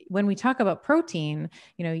when we talk about protein,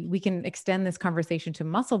 we can extend this conversation to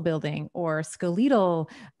muscle building or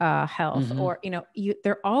skeletal health, or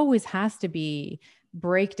there always has to be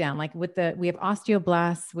breakdown. Like we have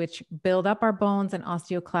osteoblasts, which build up our bones, and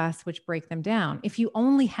osteoclasts, which break them down. If you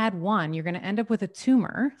only had one, you're going to end up with a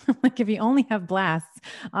tumor. Like if you only have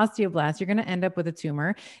osteoblasts, you're going to end up with a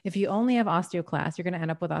tumor. If you only have osteoclasts, you're going to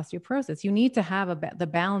end up with osteoporosis. You need to have the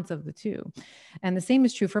balance of the two. And the same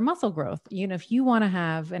is true for muscle growth. If you want to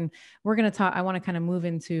have, and we're going to talk, I want to kind of move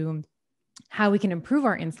into how we can improve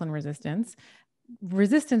our insulin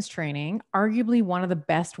resistance training, arguably one of the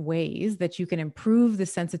best ways that you can improve the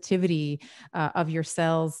sensitivity of your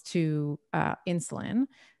cells to insulin.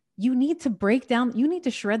 You need to you need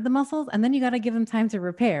to shred the muscles, and then you got to give them time to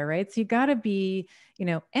repair, right? So you got to be,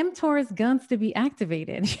 mTOR is going to be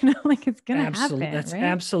activated, like it's going to happen. That's right?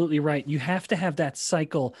 Absolutely right. You have to have that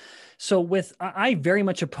cycle. So I very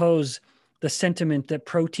much oppose the sentiment that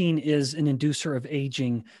protein is an inducer of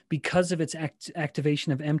aging because of its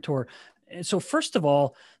activation of mTOR. So first of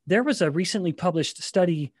all, there was a recently published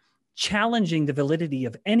study challenging the validity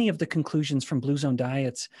of any of the conclusions from Blue Zone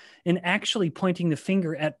diets, and actually pointing the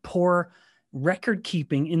finger at poor record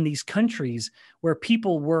keeping in these countries where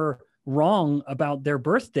people were wrong about their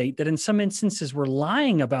birth date, that in some instances were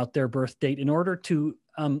lying about their birth date in order to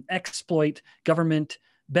exploit government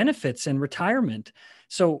benefits and retirement.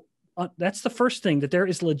 So that's the first thing, that there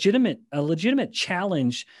is a legitimate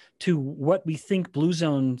challenge to what we think blue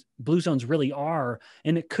zones really are.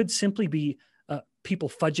 And it could simply be people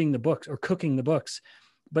fudging the books or cooking the books.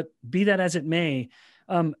 But be that as it may,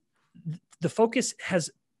 the focus has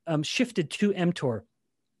shifted to mTOR,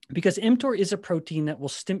 because mTOR is a protein that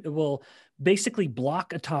will basically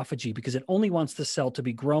block autophagy, because it only wants the cell to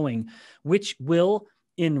be growing, which will,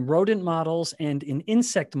 in rodent models and in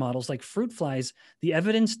insect models like fruit flies, the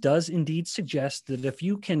evidence does indeed suggest that if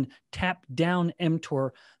you can tap down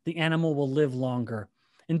mTOR, the animal will live longer.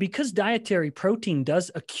 And because dietary protein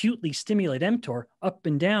does acutely stimulate mTOR up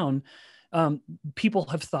and down, people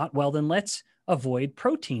have thought, well, then let's avoid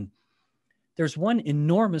protein. There's one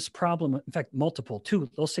enormous problem, in fact,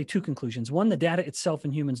 they'll say two conclusions. One, the data itself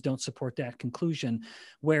in humans don't support that conclusion,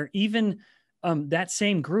 where even that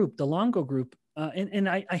same group, the Longo group, and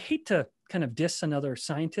I hate to kind of diss another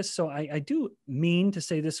scientist, so I do mean to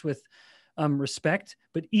say this with respect,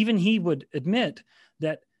 but even he would admit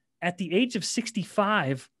that at the age of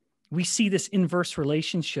 65, we see this inverse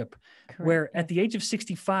relationship. Correct. Where at the age of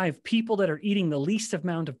 65, people that are eating the least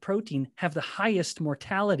amount of protein have the highest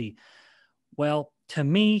mortality. Well, to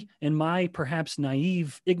me, in my perhaps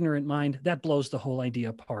naive, ignorant mind, that blows the whole idea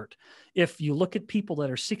apart. If you look at people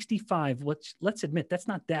that are 65, let's admit that's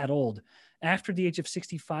not that old. After the age of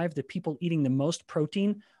 65, the people eating the most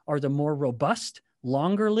protein are the more robust,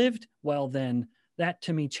 longer lived. Well, then that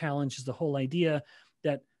to me challenges the whole idea,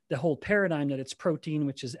 that the whole paradigm that it's protein,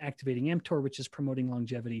 which is activating mTOR, which is promoting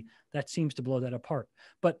longevity. That seems to blow that apart.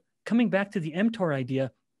 But coming back to the mTOR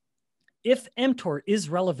idea, if mTOR is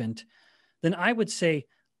relevant, then I would say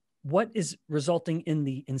what is resulting in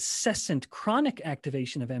the incessant chronic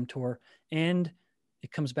activation of mTOR? And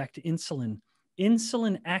it comes back to insulin.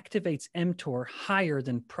 Insulin activates mTOR higher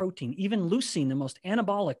than protein. Even leucine, the most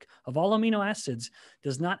anabolic of all amino acids,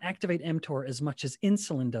 does not activate mTOR as much as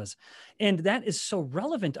insulin does. And that is so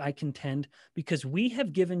relevant, I contend, because we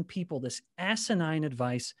have given people this asinine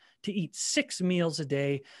advice to eat 6 meals a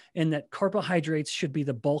day and that carbohydrates should be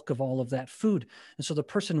the bulk of all of that food. And so the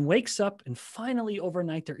person wakes up and finally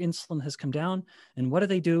overnight their insulin has come down. And what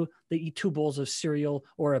do? They eat 2 bowls of cereal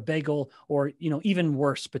or a bagel or, even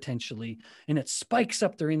worse potentially. And it spikes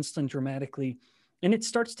up their insulin dramatically. And it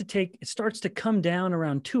starts to come down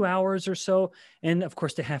around 2 hours or so. And of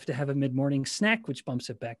course, they have to have a mid-morning snack, which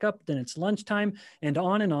bumps it back up. Then it's lunchtime and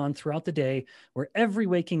on throughout the day, where every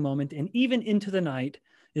waking moment and even into the night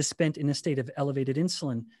is spent in a state of elevated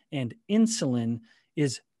insulin. And insulin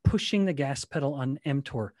is pushing the gas pedal on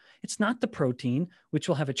mTOR. It's not the protein, which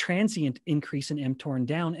will have a transient increase in mTOR and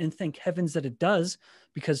down. And thank heavens that it does,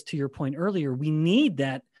 because to your point earlier, we need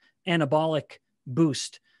that anabolic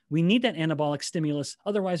boost. We need that anabolic stimulus.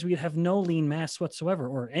 Otherwise, we'd have no lean mass whatsoever,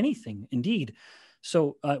 or anything, indeed.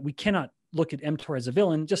 So we cannot look at mTOR as a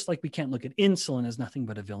villain, just like we can't look at insulin as nothing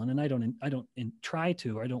but a villain. And I don't try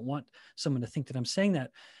to, or I don't want someone to think that I'm saying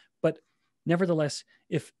that. But nevertheless,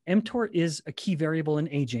 if mTOR is a key variable in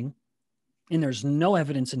aging, and there's no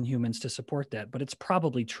evidence in humans to support that, but it's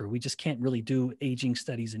probably true. We just can't really do aging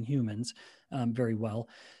studies in humans very well,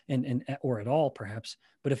 or at all, perhaps.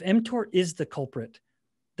 But if mTOR is the culprit,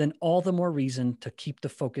 then all the more reason to keep the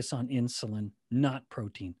focus on insulin, not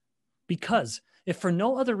protein. Because if for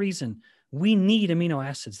no other reason, we need amino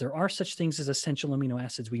acids. There are such things as essential amino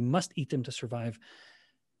acids. We must eat them to survive.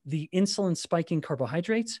 The insulin spiking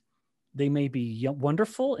carbohydrates, they may be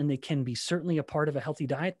wonderful and they can be certainly a part of a healthy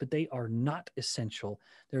diet, but they are not essential.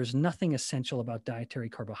 There's nothing essential about dietary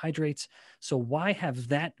carbohydrates. So why have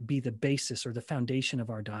that be the basis or the foundation of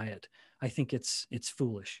our diet? I think it's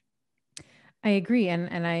foolish. I agree.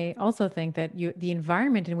 And I also think that the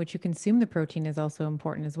environment in which you consume the protein is also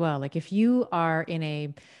important as well. Like if you are in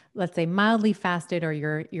a, let's say, mildly fasted, or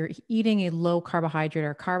you're eating a low carbohydrate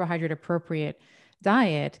or carbohydrate appropriate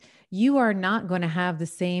diet, you are not going to have the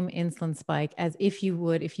same insulin spike as if you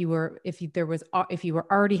would if you were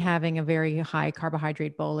already having a very high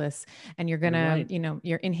carbohydrate bolus, and you're going You're to, right.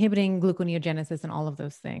 you're inhibiting gluconeogenesis and all of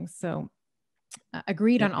those things. So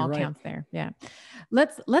agreed on Yep, you're all right. counts there. Yeah.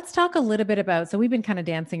 Let's talk a little bit about, so we've been kind of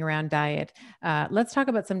dancing around diet. Let's talk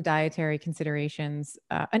about some dietary considerations,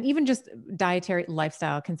 and even just dietary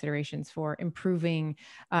lifestyle considerations for improving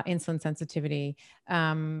insulin sensitivity.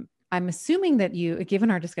 I'm assuming that given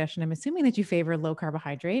our discussion, I'm assuming that you favor low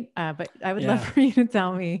carbohydrate, but I would love Yeah. for you to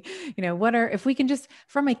tell me, if we can just,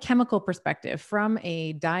 from a chemical perspective, from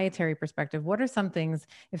a dietary perspective, what are some things,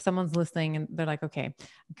 if someone's listening and they're like, okay,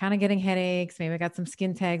 I'm kind of getting headaches, maybe I got some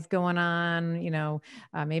skin tags going on,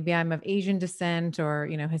 maybe I'm of Asian descent or,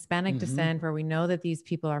 Hispanic Mm-hmm. descent, where we know that these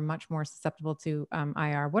people are much more susceptible to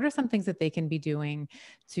IR. What are some things that they can be doing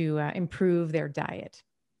to improve their diet?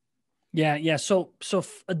 Yeah. So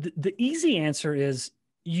the easy answer is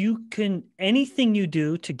anything you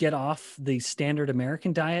do to get off the standard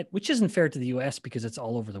American diet, which isn't fair to the US because it's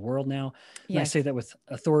all over the world now. And I say Yes. that with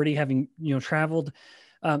authority, having, traveled.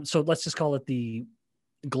 So let's just call it the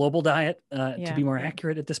global diet to Yeah. be more Yeah.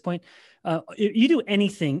 accurate at this point. You do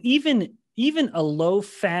anything, even a low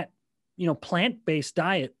fat, plant-based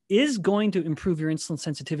diet is going to improve your insulin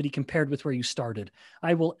sensitivity compared with where you started.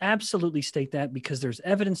 I will absolutely state that because there's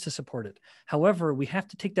evidence to support it. However, we have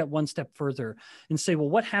to take that one step further and say, well,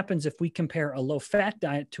 what happens if we compare a low-fat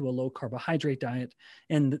diet to a low-carbohydrate diet?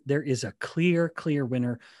 And there is a clear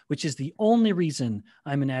winner, which is the only reason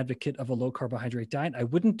I'm an advocate of a low-carbohydrate diet. I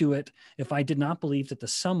wouldn't do it if I did not believe that the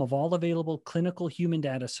sum of all available clinical human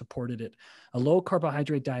data supported it. A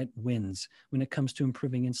low-carbohydrate diet wins when it comes to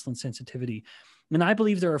improving insulin sensitivity. And I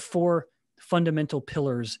believe there are 4 fundamental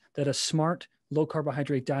pillars that a smart low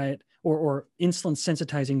carbohydrate diet or insulin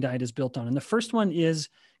sensitizing diet is built on. And the first one is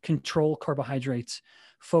control carbohydrates.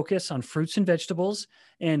 Focus on fruits and vegetables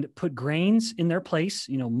and put grains in their place,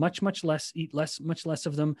 much less, eat much less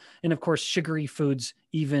of them. And of course, sugary foods,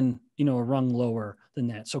 even, a rung lower than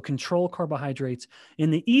that. So control carbohydrates.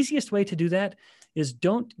 And the easiest way to do that is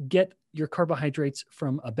don't get your carbohydrates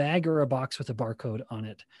from a bag or a box with a barcode on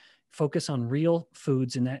it. Focus on real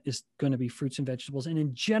foods, and that is going to be fruits and vegetables. And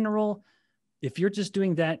in general, if you're just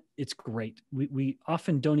doing that, it's great. We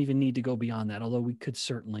often don't even need to go beyond that, although we could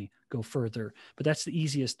certainly go further. But that's the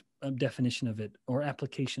easiest definition of it or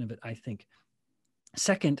application of it, I think.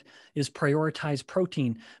 Second is prioritize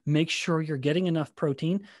protein. Make sure you're getting enough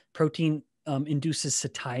protein. Protein induces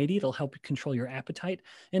satiety. It'll help control your appetite.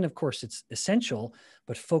 And of course, it's essential,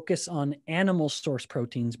 but focus on animal source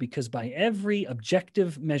proteins, because by every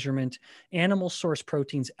objective measurement, animal source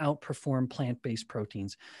proteins outperform plant-based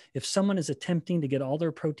proteins. If someone is attempting to get all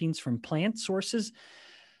their proteins from plant sources,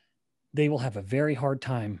 they will have a very hard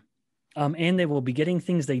time. And they will be getting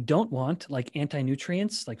things they don't want, like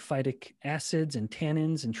anti-nutrients, like phytic acids and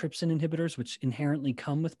tannins and trypsin inhibitors, which inherently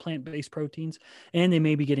come with plant-based proteins. And they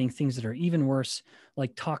may be getting things that are even worse,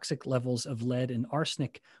 like toxic levels of lead and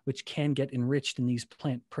arsenic, which can get enriched in these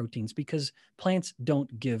plant proteins, because plants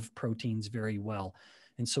don't give proteins very well.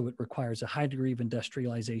 And so it requires a high degree of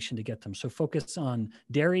industrialization to get them. So focus on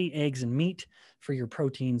dairy, eggs, and meat for your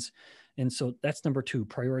proteins. And so that's number 2,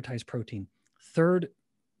 prioritize protein. Third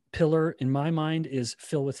pillar in my mind is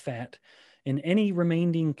fill with fat. And any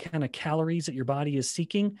remaining kind of calories that your body is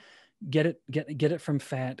seeking, get it from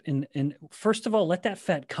fat. And first of all, let that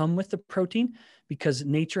fat come with the protein, because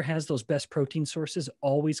nature has those best protein sources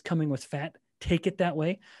always coming with fat. Take it that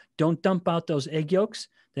way. Don't dump out those egg yolks.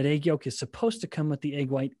 That egg yolk is supposed to come with the egg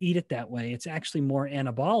white. Eat it that way. It's actually more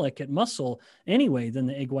anabolic at muscle anyway than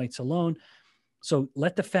the egg whites alone. So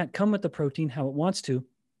let the fat come with the protein how it wants to.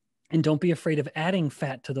 And don't be afraid of adding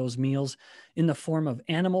fat to those meals in the form of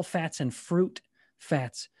animal fats and fruit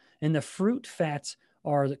fats. And the fruit fats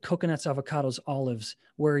are the coconuts, avocados, olives,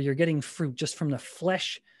 where you're getting fruit just from the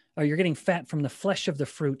flesh, or you're getting fat from the flesh of the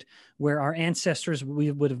fruit, where our ancestors,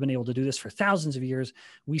 we would have been able to do this for thousands of years.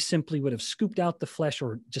 We simply would have scooped out the flesh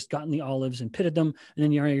or just gotten the olives and pitted them, and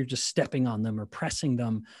then you're just stepping on them or pressing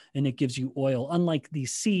them, and it gives you oil. Unlike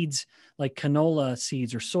these seeds, like canola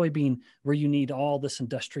seeds or soybean, where you need all this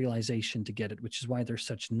industrialization to get it, which is why they're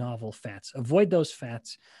such novel fats. Avoid those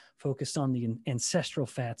fats, focus on the ancestral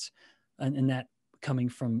fats, and that coming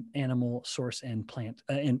from animal source and plant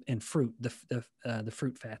and fruit, the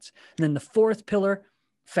fruit fats. And then the fourth pillar,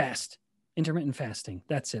 fast, intermittent fasting.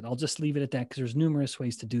 That's it. I'll just leave it at that, because there's numerous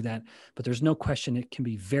ways to do that, but there's no question it can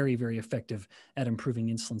be very, very effective at improving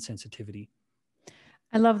insulin sensitivity.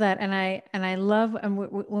 I love that. And I love, and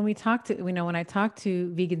when we talk to, when I talk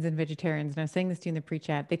to vegans and vegetarians, and I was saying this to you in the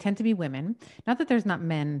pre-chat, they tend to be women. Not that there's not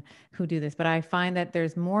men who do this, but I find that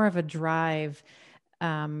there's more of a drive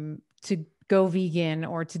to go vegan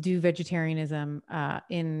or to do vegetarianism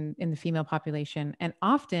in the female population. And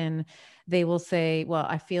often they will say, well,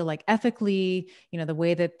 I feel like ethically, the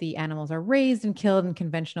way that the animals are raised and killed in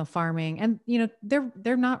conventional farming, and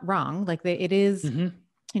they're not wrong. Like it is. Mm-hmm.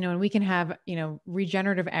 And we can have,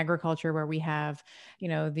 regenerative agriculture where we have,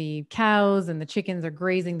 the cows and the chickens are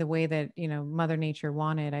grazing the way that, Mother Nature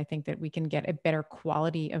wanted. I think that we can get a better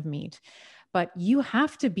quality of meat, but you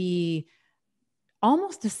have to be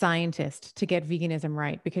almost a scientist to get veganism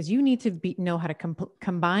right, because you need to know how to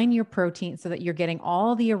combine your protein so that you're getting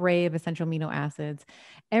all the array of essential amino acids.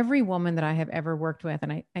 Every woman that I have ever worked with,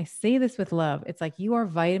 and I say this with love, it's like you are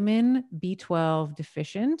vitamin B12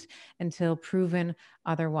 deficient until proven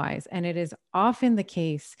otherwise. And it is often the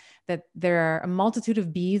case that there are a multitude of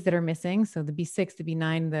Bs that are missing. So the B6, the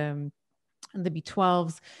B9, the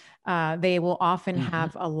B12s, they will often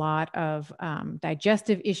have a lot of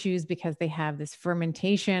digestive issues because they have this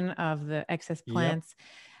fermentation of the excess plants. Yep.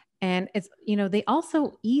 And it's, they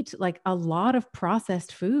also eat like a lot of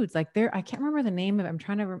processed foods. Like I can't remember the name of it. I'm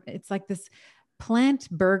trying to, it's like this plant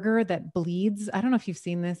burger that bleeds. I don't know if you've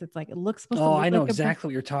seen this. It's like, it looks supposed to look I know like exactly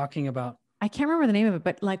what you're talking about. I can't remember the name of it,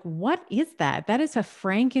 but like, what is that? That is a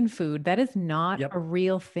Franken food. That is not a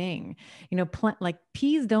real thing. Like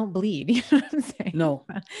peas don't bleed. You know what I'm saying?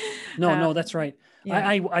 No, that's right. Yeah.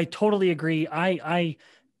 I totally agree. I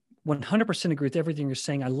 100% agree with everything you're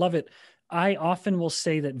saying. I love it. I often will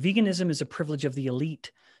say that veganism is a privilege of the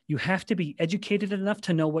elite. You have to be educated enough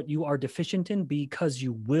to know what you are deficient in, because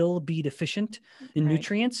you will be deficient in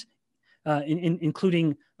nutrients.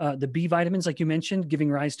 Including the B vitamins, like you mentioned,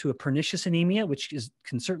 giving rise to a pernicious anemia, which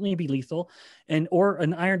can certainly be lethal, or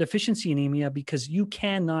an iron deficiency anemia, because you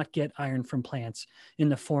cannot get iron from plants in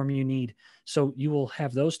the form you need. So you will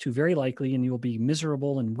have those two very likely, and you will be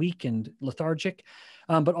miserable and weak and lethargic.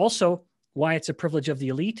 But also, why it's a privilege of the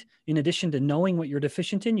elite, in addition to knowing what you're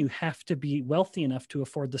deficient in, you have to be wealthy enough to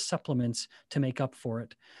afford the supplements to make up for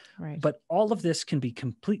it. Right. But all of this can be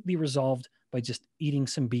completely resolved by just eating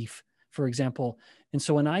some beef, for example. And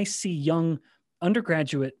so when I see young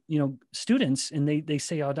undergraduate, students, and they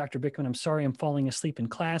say, "Oh, Dr. Bikman, I'm sorry, I'm falling asleep in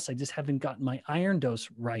class. I just haven't gotten my iron dose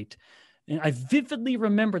right." And I vividly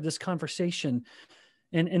remember this conversation.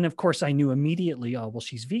 And of course I knew immediately, oh, well,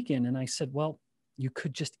 she's vegan. And I said, well, you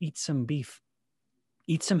could just eat some beef,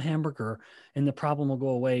 eat some hamburger, and the problem will go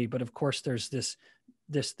away. But of course there's this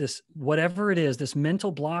this whatever it is, this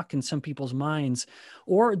mental block in some people's minds,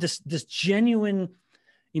 or this genuine,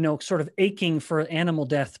 sort of aching for animal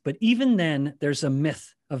death. But even then, there's a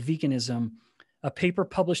myth of veganism. A paper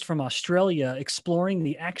published from Australia exploring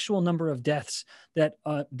the actual number of deaths that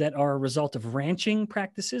are a result of ranching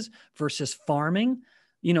practices versus farming.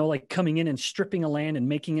 Like coming in and stripping a land and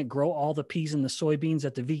making it grow all the peas and the soybeans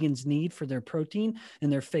that the vegans need for their protein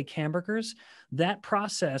and their fake hamburgers. That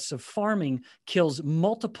process of farming kills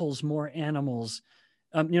multiples more animals,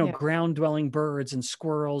 Yeah. ground dwelling birds and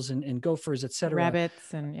squirrels and gophers, etc.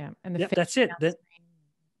 Rabbits and yeah. And the Yep, fish that's it. downstream.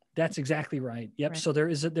 That's exactly right. Yep. Right. So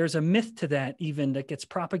there's a myth to that even that gets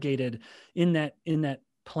propagated in that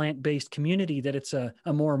plant-based community that it's a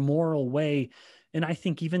more moral way. And I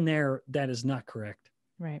think even there, that is not correct.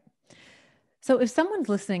 Right. So if someone's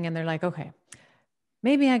listening and they're like, okay,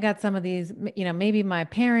 maybe I got some of these, maybe my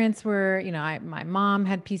parents were, my mom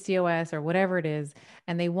had PCOS or whatever it is,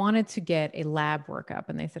 and they wanted to get a lab workup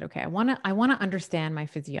and they said, okay, I want to understand my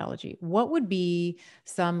physiology. What would be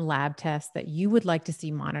some lab tests that you would like to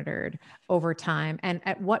see monitored over time? And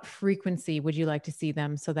at what frequency would you like to see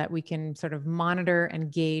them so that we can sort of monitor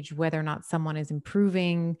and gauge whether or not someone is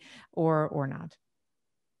improving or not?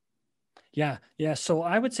 Yeah. Yeah. So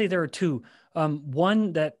I would say there are two.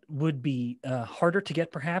 One that would be harder to get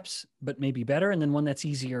perhaps, but maybe better. And then one that's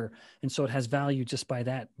easier. And so it has value just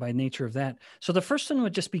by nature of that. So the first one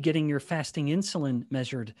would just be getting your fasting insulin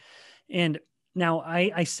measured. And now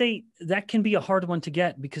I say that can be a hard one to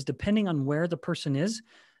get because depending on where the person is,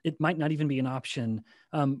 it might not even be an option.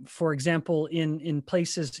 For example, in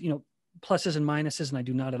places, pluses and minuses, and I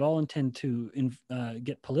do not at all intend to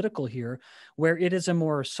get political here, where it is a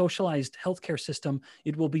more socialized healthcare system,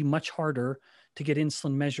 it will be much harder to get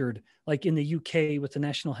insulin measured. Like in the UK with the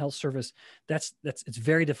National Health Service, it's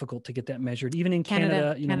very difficult to get that measured. Even in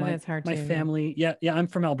Canada, Canada's hard my too, family, yeah, I'm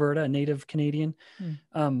from Alberta, a native Canadian.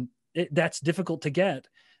 yeah. That's difficult to get.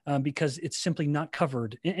 Because it's simply not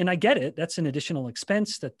covered. And I get it. That's an additional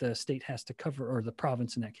expense that the state has to cover, or the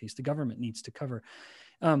province in that case, the government needs to cover.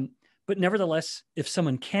 But nevertheless, if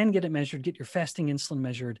someone can get it measured, get your fasting insulin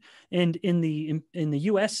measured. And in the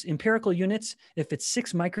US, empirical units, if it's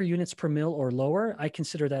 6 microunits per mil or lower, I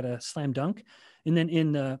consider that a slam dunk. And then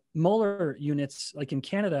in the molar units, like in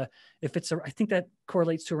Canada, if I think that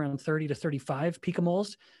correlates to around 30 to 35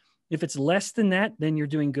 picomoles. If it's less than that, then you're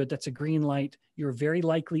doing good. That's a green light. You're very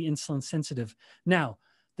likely insulin sensitive. Now,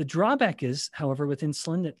 the drawback is, however, with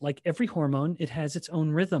insulin, that like every hormone, it has its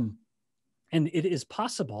own rhythm. And it is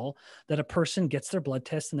possible that a person gets their blood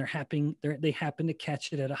test and they happen to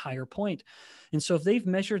catch it at a higher point. And so if they've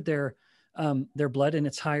measured their blood and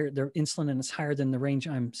it's higher, their insulin and it's higher than the range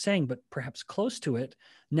I'm saying, but perhaps close to it,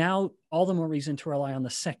 now all the more reason to rely on the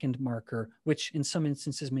second marker, which in some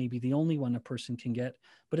instances may be the only one a person can get,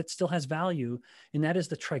 but it still has value. And that is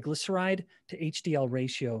the triglyceride to HDL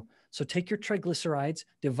ratio. So take your triglycerides,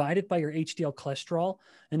 divide it by your HDL cholesterol.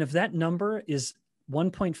 And if that number is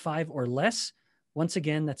 1.5 or less, once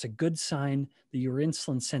again, that's a good sign that you're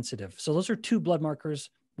insulin sensitive. So those are two blood markers.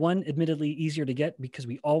 One, admittedly, easier to get because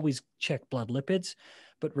we always check blood lipids.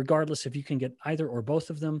 But regardless, if you can get either or both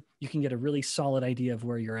of them, you can get a really solid idea of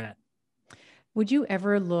where you're at. Would you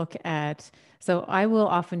ever look at, so I will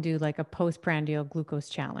often do like a postprandial glucose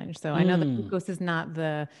challenge. So I know that glucose is not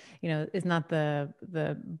the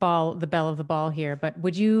bell of the ball here, but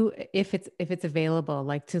would you, if it's available,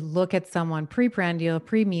 like to look at someone pre-prandial,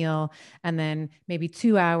 pre-meal, and then maybe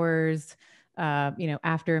 2 hours,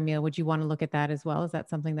 after a meal, would you want to look at that as well? Is that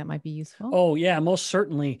something that might be useful? Oh yeah, most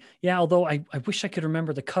certainly. Yeah. Although I wish I could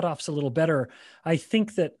remember the cutoffs a little better. I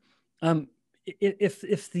think that,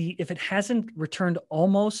 if it hasn't returned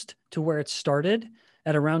almost to where it started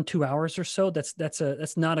at around 2 hours or so,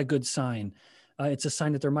 that's not a good sign. It's a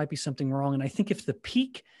sign that there might be something wrong. And I think if the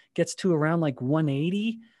peak gets to around like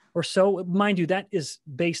 180 or so, mind you, that is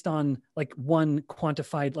based on like one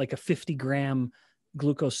quantified, like a 50-gram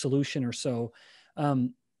glucose solution or so,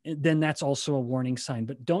 then that's also a warning sign.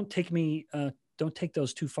 But don't take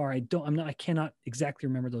those too far. I cannot exactly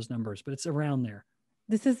remember those numbers, but it's around there.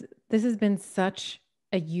 This has been such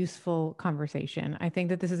a useful conversation. I think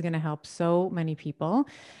that this is going to help so many people.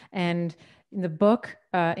 And in the book,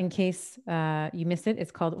 in case you missed it,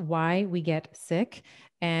 it's called Why We Get Sick.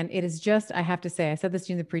 And it is just, I have to say, I said this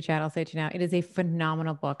during the pre-chat, I'll say it to you now. It is a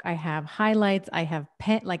phenomenal book. I have highlights, I have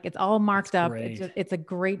pen, like it's all marked up. It's a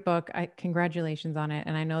great book. Congratulations on it.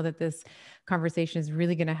 And I know that this conversation is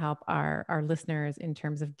really going to help our listeners in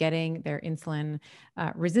terms of getting their insulin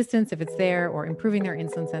resistance, if it's there, or improving their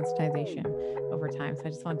insulin sensitization over time. So I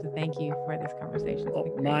just wanted to thank you for this conversation. Oh,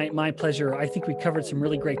 my pleasure. I think we covered some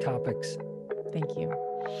really great topics. Thank you.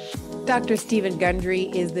 Dr. Stephen Gundry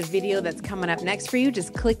is the video that's coming up next for you.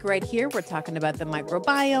 Just click right here. We're talking about the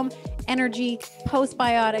microbiome, energy,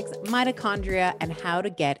 postbiotics, mitochondria, and how to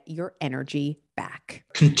get your energy back.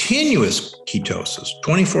 Continuous ketosis,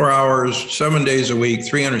 24 hours, 7 days a week,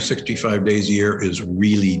 365 days a year is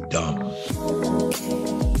really dumb.